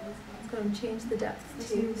 I'm going to change the depth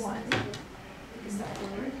to 1. Is that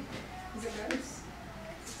forward? Is it good?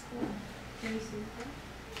 Can you see that?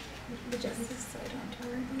 Adjust this so I don't have to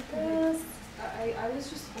worry about this. I was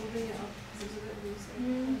just holding it up because it was a bit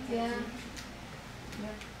loose. Yeah.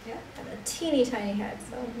 Yeah? I have a teeny tiny head,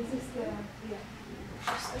 so. This is the, yeah.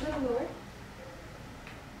 Just a little lower.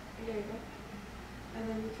 There you go. And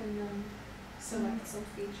then you can select some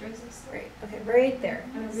features and stuff. Great, okay, right there.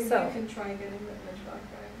 And maybe So, you can try getting the image back,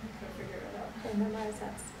 but I couldn't figure it out. memorize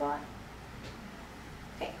that spot.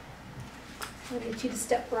 Okay. I'll get you to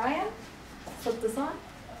step where I am. Flip this on.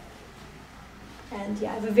 And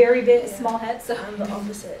yeah, I have a very big, small head, so. I'm the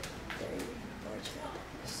opposite. Very large head.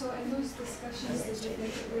 So in those discussions, did you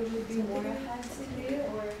think it would be more ahead today,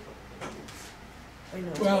 or?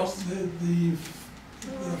 Well, the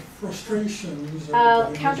frustrations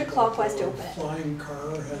of counterclockwise to open it. flying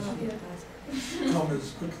car hasn't come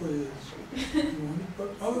as quickly as you wanted, but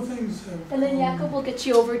other things have. And then Jakob will get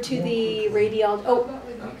you over to the radiology. Oh,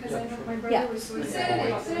 Because I know my brother yeah. was so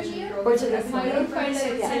Or to this I one. don't find that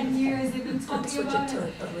it's Yeah. 10 years they've been talking Switch about it to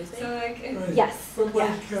it. everything. So like, Right. Yes, But yeah.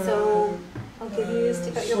 like, So I'll give you,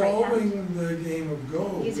 stick out your right hand. solving the game of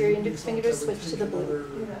Go. Use your we index thought finger to that would switch to the take blue.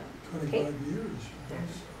 another Okay. 25 years.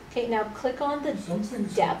 Okay, now click on the Some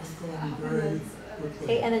things depth. have gone very quickly.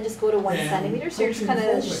 Okay, and then just go to 1 And centimeter. So you're just kind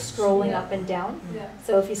punching of full-widths. scrolling up and down. yeah.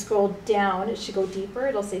 So if you scroll down, it should go deeper.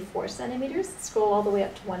 It'll say 4 centimeters. Scroll all the way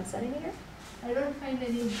up to 1 centimeter. I don't find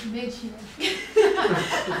any image here.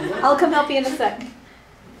 I'll come help you in a sec.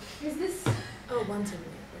 Is this? Oh, 1 centimeter.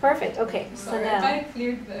 Perfect. Okay, so Sorry, I now. kind of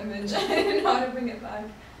cleared the image. I didn't know how to bring it back.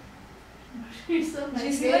 It's so Do nice.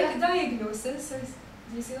 you see like diagnosis, or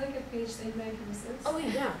do you see like a page saying diagnosis? Oh,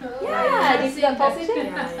 wait, yeah. Yeah, do you see that pulsation?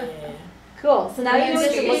 Yeah. Cool. So now you know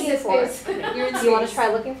what Just you're face looking to for. face. You're in Do you want to space. try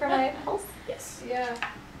looking for my pulse? Yes. Yeah.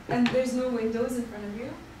 And there's no windows in front of you,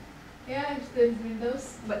 Yeah, there's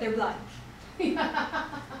windows. but they're black.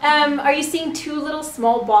 Are you seeing 2 little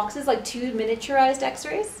small boxes, like 2 miniaturized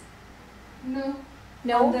X-rays? No.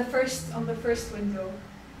 No. On the first window.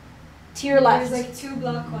 To your left. There's like 2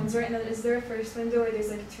 black ones, right? And then is there a first window where there's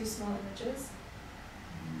like 2 small images?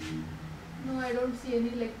 No, I don't see any,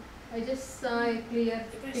 like, I just saw a clear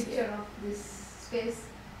I see picture it. of this space,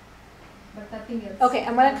 but nothing else. Okay,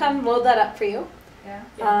 I'm gonna come load that up for you. Yeah.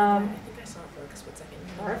 Yeah, I think I saw it for like a split second.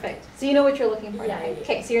 Perfect. So you know what you're looking for Yeah, now. yeah, yeah.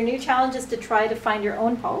 Okay, so your new challenge is to try to find your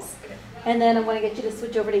own pulse. Okay. And then I'm going to get you to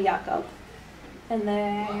switch over to Jakob. And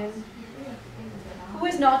then, who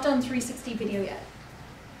has not done 360 video yet?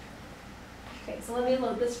 Okay, so let me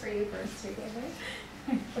load this for you first.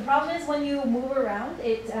 The problem is when you move around,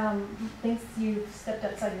 it thinks you've stepped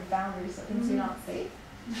outside your boundaries, so it thinks you're not safe.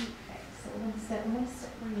 Okay, so I'm going to step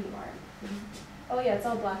where you are. Oh yeah, it's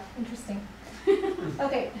all black. Interesting.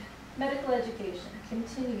 Okay, medical education.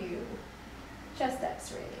 Continue. Chest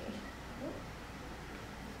X-ray.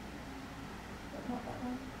 Not that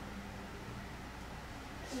one.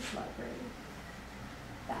 This library.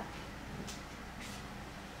 Back.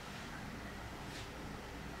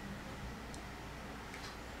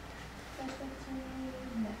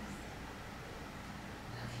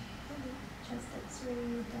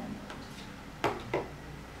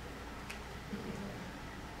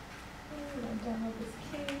 download this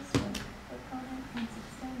case, we'll click on it once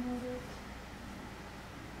it's downloaded.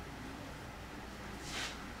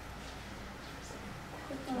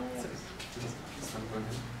 Click on it.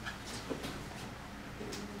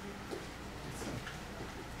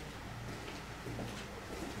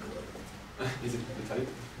 Is it the type?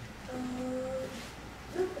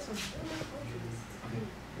 No, this one. Okay,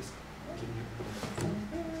 just give me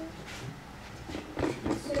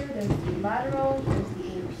There's the lateral, there's the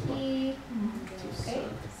AP. Okay,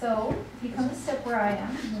 so if you come to step where I am,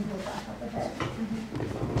 and then go back up ahead.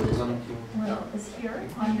 Well, is here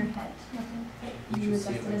on your head. You adjust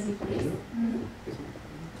it as you please.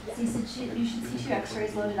 So you should see 2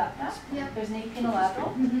 x-rays loaded up now. Yeah. There's an AP and a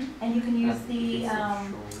lateral. And you can use the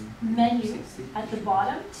menu at the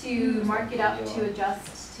bottom to mark it up, to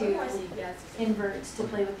adjust, to invert, to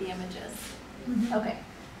play with the images. Okay.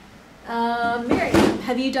 Miriam,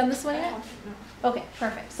 have you done this one yet? No. Okay,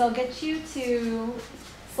 perfect. So I'll get you to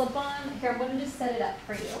slip on. Here, I'm going to just set it up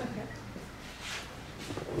for you. Okay.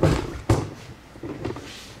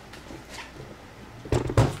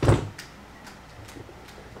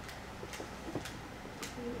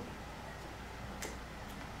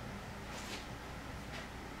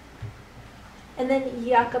 And then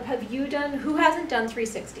Jakob, have you done, who hasn't done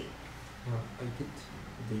 360? I did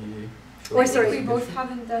the... Or sorry, we both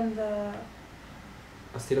haven't done the...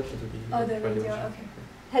 I still have to do the... Oh, the radio, okay.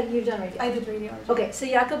 Have you done radiology? I did radiology. Okay, so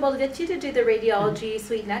Jakob, I'll get you to do the radiology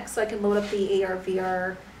suite next so I can load up the AR,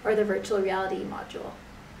 VR, or the virtual reality module.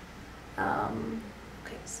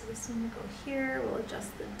 Okay, so this one will go here, we'll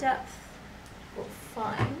adjust the depth, we'll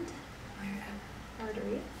find our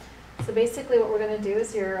artery. So basically what we're going to do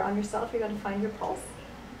is you're on yourself, you're going to find your pulse.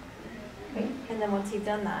 Okay, and then once you've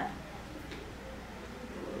done that,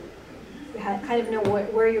 you kind of know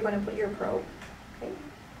where you're going to put your probe. Okay,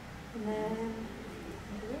 and then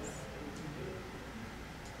do this.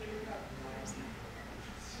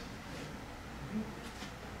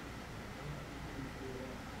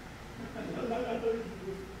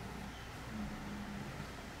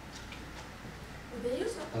 The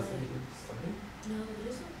video's not playing. No, the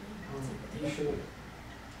video's not playing.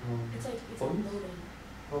 It's like it's phones? loading.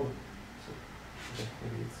 Oh, so, okay,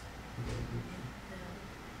 maybe it's...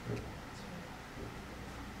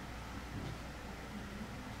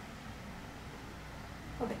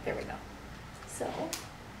 Okay, there we go. So,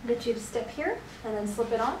 get you to step here and then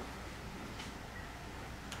slip it on.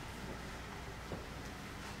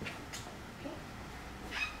 Okay.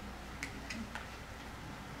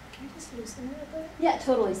 Can you just loosen it a bit? Yeah,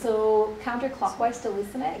 totally. So counterclockwise to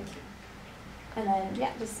loosen it. And then,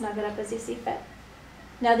 yeah, just snug it up as you see fit.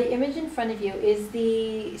 Now the image in front of you, is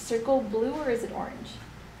the circle blue or is it orange?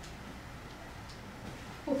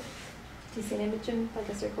 Do you see an image in, like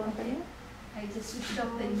a circle in front of you? I just switched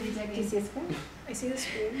up the image again. Do you see a screen? I see the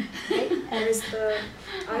screen. Okay. And there's the...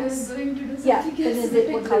 I was going to do something. Yeah, then is it,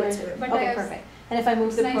 what color is it? But Okay, perfect. And if I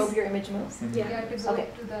move the nice. probe, your image moves? Yeah. Okay,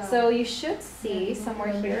 so you should see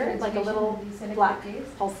somewhere here, like a little black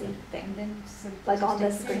pulsing thing, like on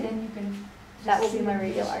this screen. That will be my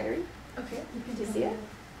radial artery. Okay. Do you see it?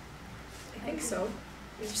 I think so.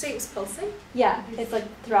 Did you say it was pulsing? Yeah, it's like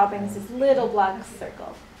throbbing, it's this little black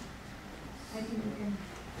circle. I think you can.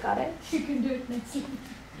 Got it? You can do it next time.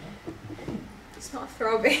 It's not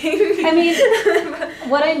throbbing. I mean,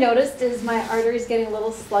 what I noticed is my artery's getting a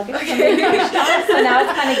little sluggish from being pushed on, so now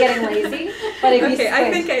it's kind of getting lazy. But if you okay,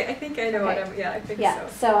 squint, I think I know what I'm. Yeah, I think so. yeah,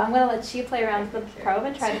 so I'm gonna let you play around with the probe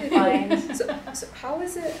and try to find So how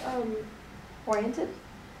is it oriented.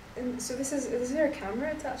 and so is there a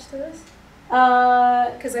camera attached to this?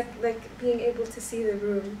 Because like being able to see the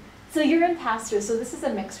room. So you're in pass-through. So this is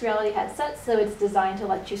a mixed reality headset, so it's designed to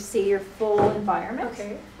let you see your full environment.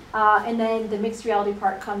 Okay. And then the mixed reality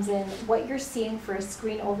part comes in. What you're seeing for a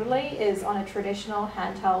screen overlay is on a traditional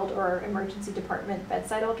handheld or emergency department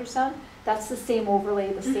bedside ultrasound. That's the same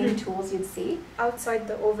overlay, the same tools you'd see. Outside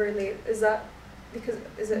the overlay, is that because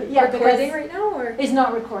is it Yeah, recording because right now or? It's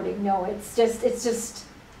not recording. No, it's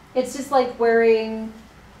just like wearing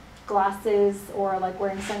glasses or like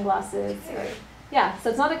wearing sunglasses. Or, yeah, so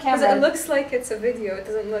it's not a camera. Because it looks like it's a video. It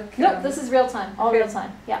doesn't look. No, this is real time. All okay. real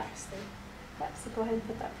time. Yeah. Yeah. So go ahead and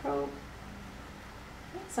put that probe.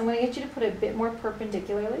 So I'm going to get you to put it a bit more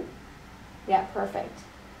perpendicularly. Yeah, perfect.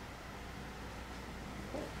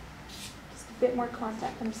 Just a bit more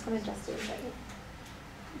contact. I'm just going to adjust it a bit.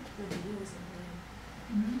 The video wasn't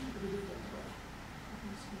playing.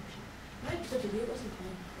 The video wasn't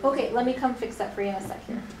playing. Okay, let me come fix that for you in a sec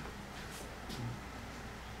here.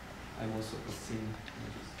 I'm also seeing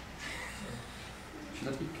images. Should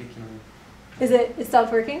that be kicking on? Is it? It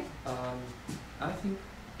stopped working? I think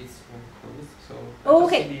it's all closed, so Oh, I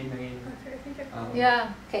okay. just see the main.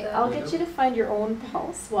 Yeah. Okay, I'll get you to find your own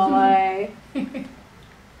pulse while I.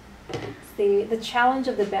 It's the challenge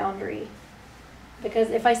of the boundary. Because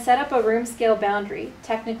if I set up a room scale boundary,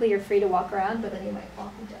 technically you're free to walk around, but then you might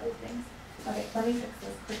walk into other things. Okay, let me fix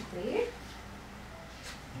this quickly.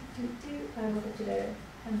 I will get you to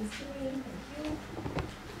end the screen. Thank you.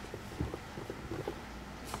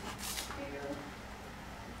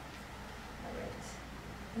 Alright.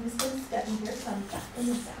 I'm just going to step in here so I'm back in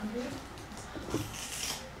the boundary.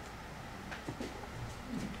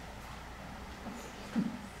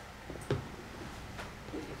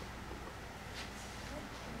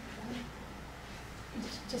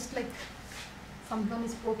 Just like someone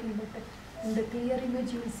is poking, but in the clear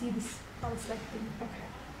image you will see this pulse like thing. Okay.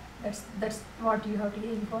 That's what you have to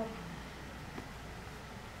aim for.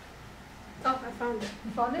 Oh, I found it.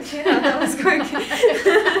 You found it? Yeah, that was quick.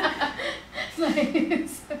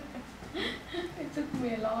 Nice. It took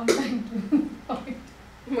me a long time to find it.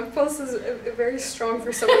 My pulse is very strong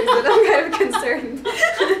for some reason. I'm kind of concerned.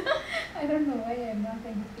 I don't know why I'm not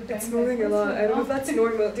able to It's find moving my a lot. pulse I don't know if so that's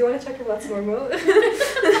normal. Do you want to check if that's normal?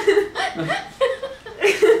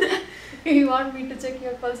 You want me to check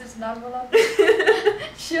your pulse? It's normal.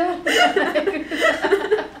 Sure. Wait,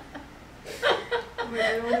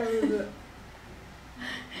 I don't want to move it.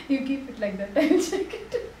 You keep it like that. I'll check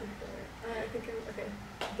it. I think I'm okay.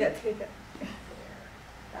 Yeah, take it.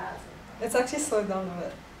 It's actually slowed down a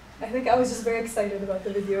bit. I think I was just very excited about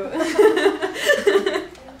the video.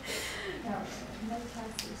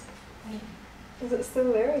 Is it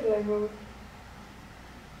still there or did I move?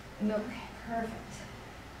 No. Perfect.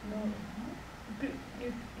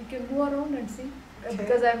 You can go around and see. Okay.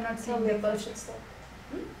 Because I'm not Tell seeing me the if I pulse. should stop.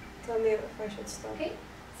 Tell me if I should stop. Okay,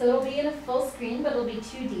 so it'll be in a full screen, but it'll be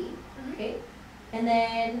 2D. Okay, and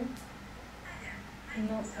then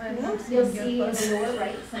No, you'll see in the lower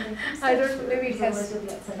right something. I don't. Maybe it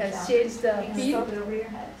has changed the Put view. it over your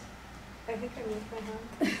head. I think I moved my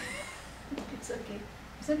hand. It's okay.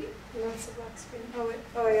 It's okay. No, it's a black screen. Oh wait.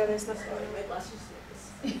 Oh yeah, there's nothing on My it. glasses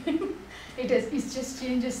like this. It is. It just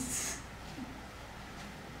changes.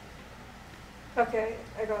 Okay,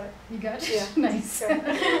 I got it. You got it? Yeah. Nice.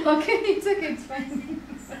 Okay. Okay, it's okay. It's fine.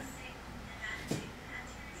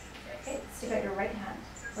 Okay, stick out your right hand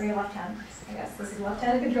or your left hand. I guess this is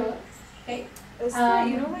left-handed controller. Okay. Is there,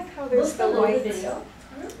 you know like how there's look the below white, the video.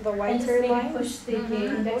 the And just whiter maybe line? push the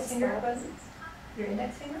index What's finger that? button. Your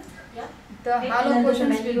index finger. Yeah. The Okay, hollow and then there's a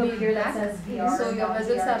portions menu will up be here that black. says VR, So your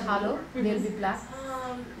vessels non-VR are TV. hollow. They'll be black.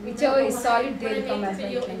 Whichever Whichever is solid, when I they'll come made as the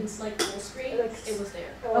video white in lines. like full screen, Like- it was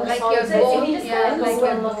there. Oh, Like solid your So gold, if you just yeah, go like and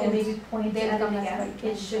your look and gold. maybe point They'll at come it as again, white it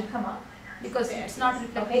lines. should come up. Because it's not Okay,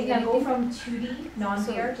 reflecting now go anything. from 2D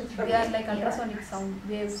non-VR to 3D. They are like VR. ultrasonic sound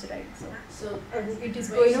waves, right? So So it is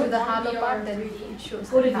Wait, going so to the on hollow VR part, then 3D? it shows.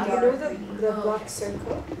 Go to the VR. You hollow. know the Oh, black okay.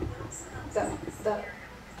 circle? That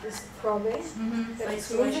is throbbing? Mm-hmm. It's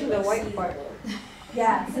so I moving should, the like, white see part. the-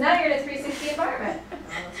 Yeah, so now you're in a 360 environment.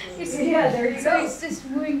 It's, Yeah, there you so go. it's just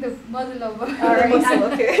moving the muzzle over. All right. Muscle,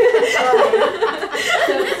 okay.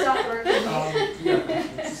 So stop working. Yeah,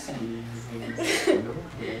 let's see.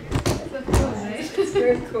 That's cool, right? It's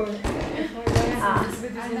very cool. Ah.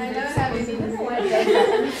 And I never had any.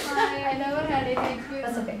 I never had any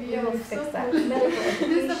experience. That's okay. with We will VR. fix So that. cool. Medical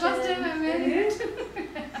This is the first time I'm wearing it.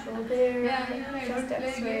 So there. Yeah, even I don't Chest play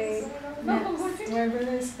X-ray. games. My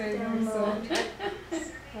brother is very Download. so.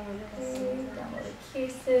 Download Maybe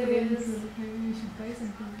cases. we should buy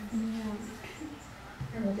something.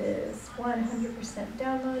 And it is 100%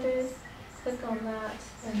 downloaded. Click on that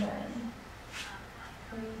and then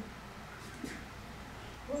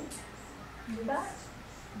do that.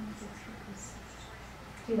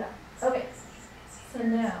 Do that. Okay. So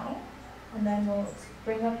now, and then we'll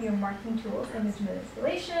bring up your marking tools, image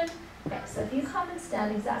manipulation. Okay, so if you come and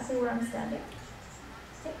stand exactly where I'm standing,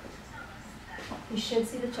 okay, you should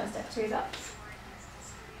see the chest X-rays up.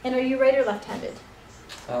 And are you right or left-handed?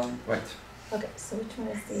 Right. Okay, so which one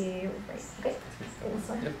is the right? Okay, this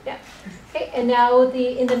one. Yep. Yeah. Okay, and now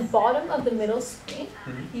in the bottom of the middle screen,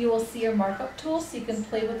 Mhm. you will see your markup tool, so you can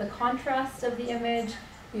play with the contrast of the image.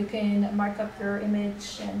 You can mark up your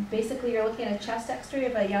image, and basically you're looking at a chest X-ray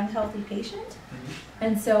of a young, healthy patient. Mhm.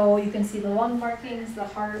 And so you can see the lung markings, the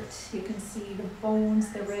heart. You can see the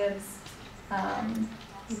bones, the ribs.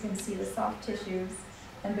 You can see the soft tissues,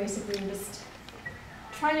 and basically you're just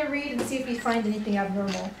trying to read and see if you find anything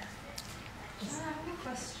abnormal. I have a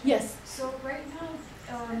question. Yes. So right now,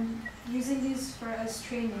 using these for as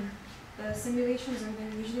training, the simulations are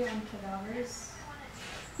then usually on cadavers.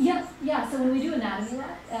 Yeah, so when we do anatomy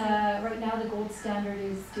lab, right now the gold standard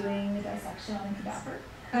is doing a dissection on a cadaver.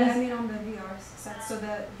 I mean on the VR set, so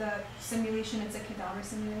the simulation, it's a cadaver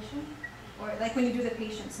simulation? Or like when you do the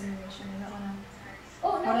patient simulation, you don't wanna...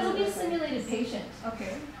 Oh, no, it'll be a simulated patient.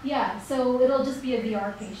 Okay. Yeah, so it'll just be a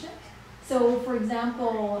VR patient. So, for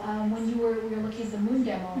example, when we were looking at the moon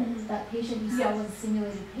demo, that patient you saw was a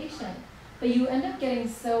simulated patient. But you end up getting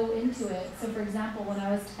so into it. So, for example, when I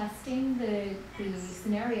was testing the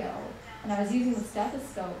scenario and I was using the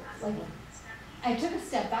stethoscope, like I took a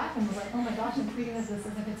step back and was like, oh my gosh, I'm treating this as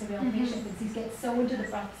if it's a real patient, because you get so into the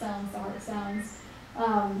breath sounds, the heart sounds.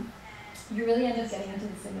 You really end up getting into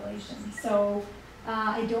the simulation. So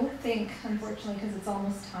I don't think, unfortunately, because it's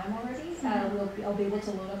almost time already, I'll be able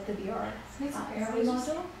to load up the VR airway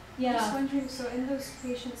module. Yeah. Just wondering, so in those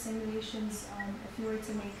patient simulations, if you were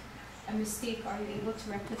to make a mistake, are you able to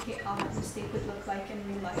replicate how that mistake would look like in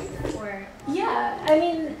real life? Or yeah, I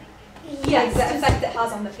mean, yes, the effect it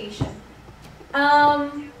has on the patient.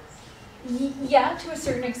 Yeah, to a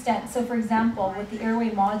certain extent. So, for example, with the airway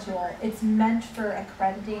module, it's meant for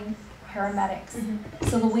accrediting paramedics.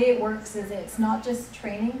 So the way it works is it's not just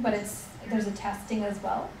training, but there's a testing as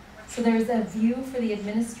well. So there's a view for the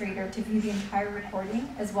administrator to view the entire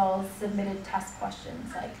recording, as well as submitted test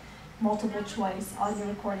questions like multiple choice, audio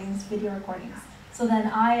recordings, video recordings. So then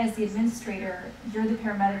I, as the administrator, you're the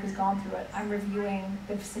paramedic who's gone through it, I'm reviewing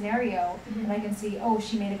the scenario, and I can see, oh,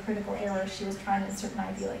 she made a critical error, she was trying to insert an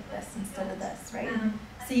IV like this instead of this, right?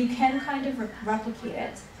 So you can kind of replicate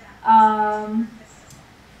it.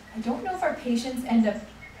 I don't know if our patients end up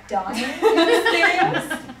dying in the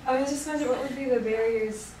scenarios. I was just wondering, what would be the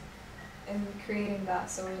barriers in creating that?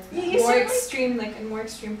 So in more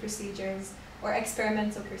extreme procedures, or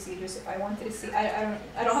experimental procedures, if I wanted to see, I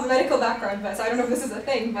don't have a medical background, but so I don't know if this is a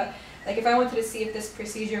thing, but like if I wanted to see if this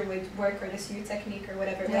procedure would work, or this new technique or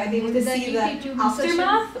whatever, would I be able to see the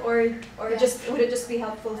aftermath, or just would it just be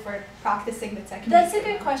helpful for practicing the technique? That's a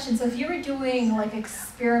good question. So if you were doing like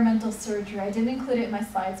experimental surgery, I didn't include it in my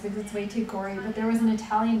slides because it's way too gory, but there was an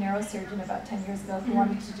Italian neurosurgeon about 10 years ago who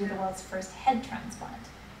wanted to do the world's first head transplant,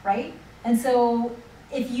 right? And so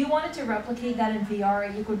if you wanted to replicate that in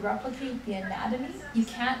VR, you could replicate the anatomy. You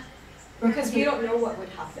can't because we don't know what would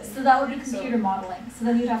happen. So that would be computer modeling. So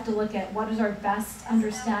then you'd have to look at what is our best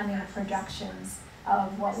understanding of projections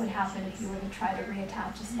of what would happen if you were to try to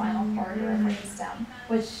reattach a spinal cord or a brainstem,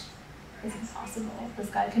 which is impossible. This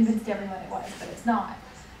guy convinced everyone it was, but it's not.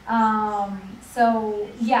 So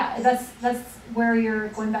yeah, that's where you're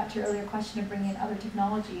going back to your earlier question of bringing in other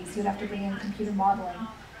technologies. You'd have to bring in computer modeling.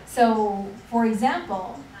 So, for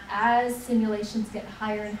example, as simulations get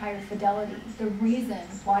higher and higher fidelity, the reason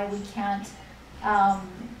why we can't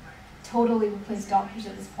totally replace doctors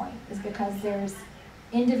at this point is because there's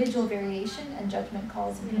individual variation and judgment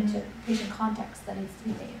calls and patient context that needs to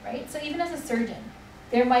be made, right? So even as a surgeon,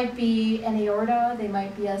 there might be an aorta, they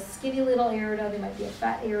might be a skinny little aorta, they might be a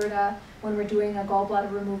fat aorta. When we're doing a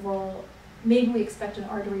gallbladder removal, maybe we expect an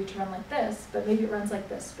artery to run like this, but maybe it runs like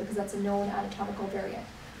this because that's a known anatomical variant.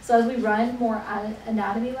 So as we run more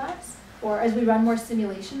anatomy labs, or as we run more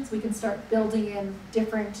simulations, we can start building in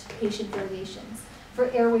different patient variations. For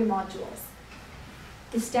airway modules,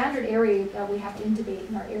 the standard area that we have to intubate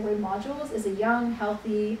in our airway modules is a young,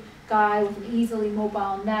 healthy guy with an easily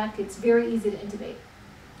mobile neck. It's very easy to intubate.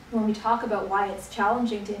 When we talk about why it's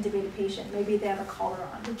challenging to intubate a patient, maybe they have a collar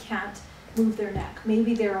on, they can't move their neck.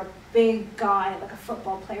 Maybe they're a big guy, like a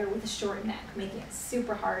football player with a short neck, making it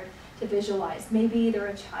super hard to visualize. Maybe they're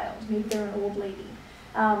a child, maybe they're an old lady.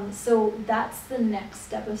 So that's the next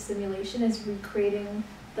step of simulation, is recreating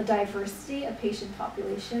the diversity of patient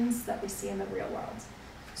populations that we see in the real world.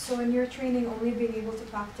 So in your training, only being able to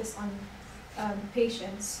practice on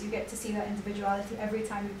patients, you get to see that individuality every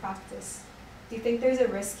time you practice. Do you think there's a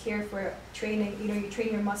risk here for training, you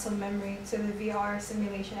train your muscle memory to the VR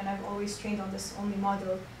simulation, and I've always trained on this only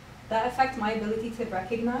model, that affect my ability to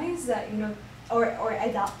recognize that, or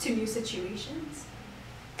adapt to new situations?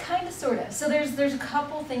 Kind of, sort of. So there's a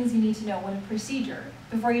couple things you need to know when a procedure.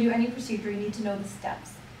 Before you do any procedure, you need to know the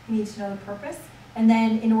steps. You need to know the purpose. And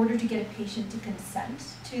then in order to get a patient to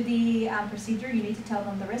consent to the procedure, you need to tell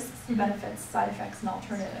them the risks, benefits, side effects, and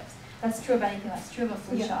alternatives. That's true of anything. That's true of a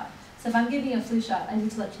flu shot. So if I'm giving a flu shot, I need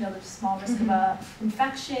to let you know there's a small risk of a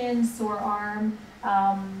infection, sore arm,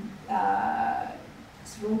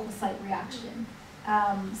 local site reaction.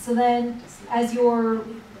 So then,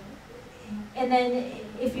 and then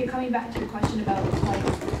if you're coming back to your question about like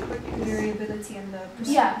variability in the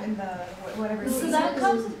whatever. So that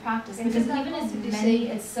comes with practice, because even as many,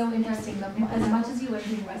 it's so interesting. As much as you went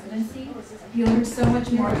through residency, you learn so much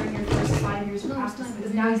more during your first 5 years of practice,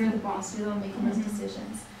 because now you're the boss, you're the one making those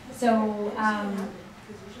decisions. So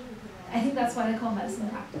I think that's why they call medicine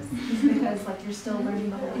practice, because like you're still learning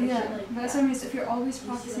the whole Yeah, issue. but that's what I mean. So if you're always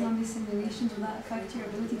practicing on these simulations, will that affect your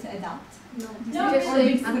ability to adapt? No,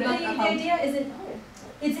 actually, the idea isn't.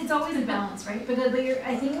 It's always a balance, right? But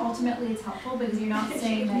I think ultimately it's helpful because you're not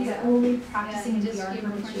saying that you're only practicing in VR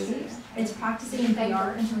in perpetuity. It's practicing in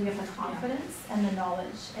VR until you have the confidence and the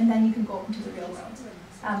knowledge, and then you can go into the real world.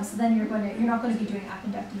 So then you're not going to be doing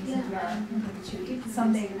appendectomies in VR in perpetuity.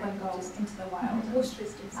 Someday you're going to go into the wild.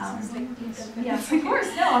 Yes, of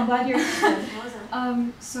course. No, I'm glad you're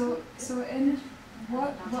interested. So in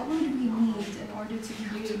what would we need in order to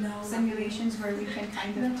do simulations where we can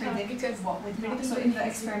kind of predict what would happen? So in the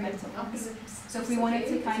experimental ones. So if we wanted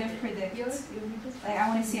to kind of predict, like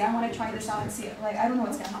I want to try this out and see, like I don't know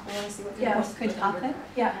what's going to happen, I want to see what could happen.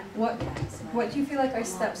 Yeah. What do you feel like are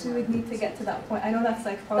steps we would need to get to that point? I know that's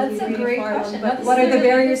like probably that's a great question. But what are the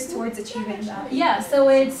barriers towards achieving that? Yeah, so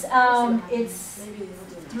it's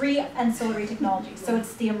 3 ancillary technologies. So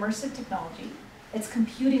it's the immersive technology. It's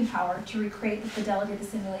computing power to recreate the fidelity of the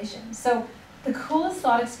simulation. So the coolest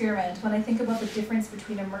thought experiment, when I think about the difference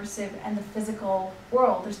between immersive and the physical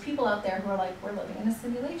world, there's people out there who are like, we're living in a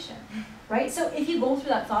simulation, right? So if you go through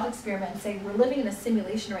that thought experiment and say, we're living in a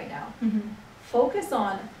simulation right now, focus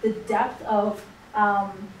on the depth of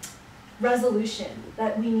resolution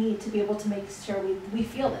that we need to be able to make sure we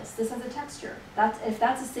feel this. This has a texture. If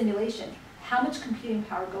that's a simulation, how much computing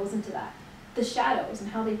power goes into that? The shadows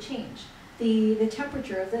and how they change. The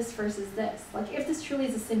temperature of this versus this. Like if this truly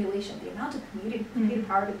is a simulation, the amount of computing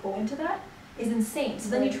power to go into that is insane. So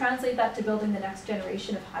then you translate that to building the next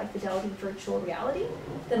generation of high fidelity virtual reality,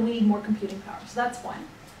 then we need more computing power. So that's one.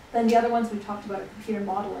 Then the other ones we talked about are computer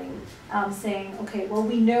modeling, saying, okay, well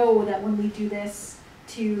we know that when we do this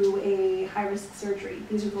to a high-risk surgery,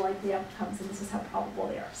 these are the likely outcomes and this is how probable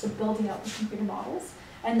they are. So building out the computer models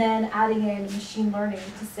and then adding in machine learning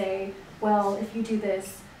to say, well, if you do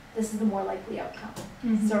this, this is the more likely outcome.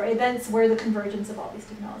 So events where the convergence of all these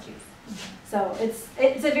technologies. So it's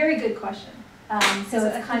a very good question. So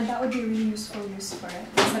it's kind of, that would be really useful use for it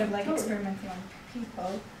instead of like experimenting on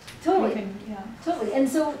people. Totally. Totally. And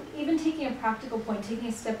so even taking a practical point, taking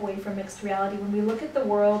a step away from mixed reality, when we look at the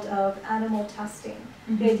world of animal testing,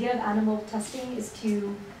 the idea of animal testing is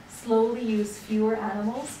to slowly use fewer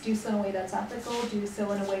animals, do so in a way that's ethical, do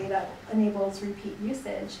so in a way that enables repeat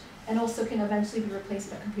usage, and also can eventually be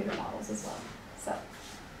replaced by computer models as well. So,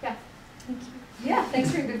 yeah. Thank you. Yeah,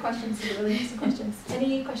 thanks for your good questions. These are really interesting questions.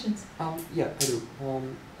 Any questions? Yeah, I do.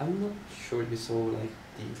 I'm not sure you saw like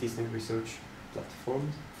the Disney research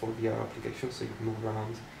platform for VR applications, so you can move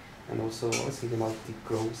around, and also I was thinking about the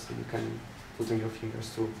gloves that you can put on your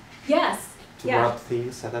fingers to grab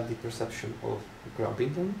things, adapt the perception of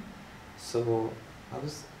grabbing them. So I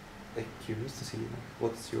was like curious to see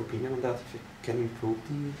what's your opinion on that, if it can improve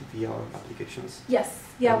the VR applications. Yes,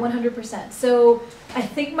 yeah, 100%. So I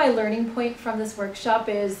think my learning point from this workshop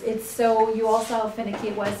is it's so you all saw how finicky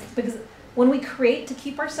it was, because when we create, to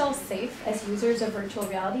keep ourselves safe as users of virtual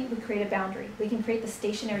reality, we create a boundary. We can create the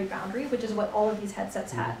stationary boundary, which is what all of these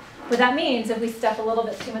headsets had. What that means, if we step a little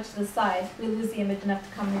bit too much to the side, we lose the image enough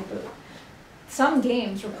to come reboot. Some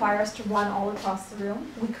games require us to run all across the room.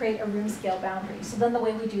 We create a room scale boundary. So then the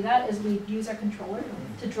way we do that is we use our controller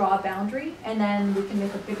to draw a boundary, and then we can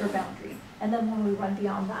make a bigger boundary. And then when we run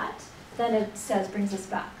beyond that, then it brings us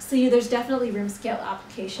back. So there's definitely room scale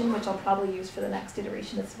application, which I'll probably use for the next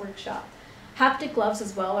iteration of this workshop. Haptic gloves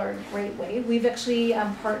as well are a great way. We've actually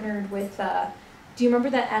partnered with, do you remember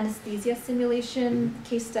that anesthesia simulation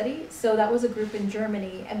case study? So that was a group in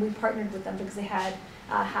Germany, and we partnered with them because they had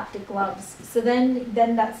haptic gloves. So then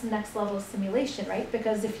that's the next level of simulation, right?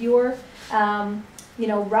 Because if you're,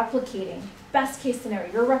 replicating, best case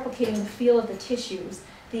scenario, you're replicating the feel of the tissues,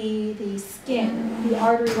 the skin, the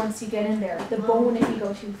artery once you get in there, the bone if you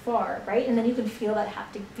go too far, right? And then you can feel that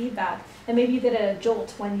haptic feedback. And maybe you get a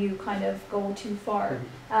jolt when you kind of go too far.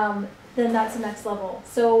 Then that's the next level.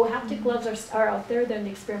 So haptic gloves are out there. They're in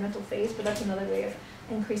the experimental phase, but that's another way of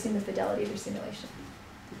increasing the fidelity of your simulation.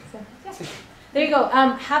 So, yeah. There you go.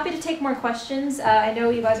 Happy to take more questions. I know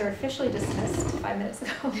you guys are officially dismissed 5 minutes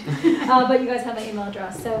ago, but you guys have my email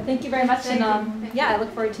address. So thank you very much. And yeah, I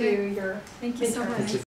look forward to your Thank you so much.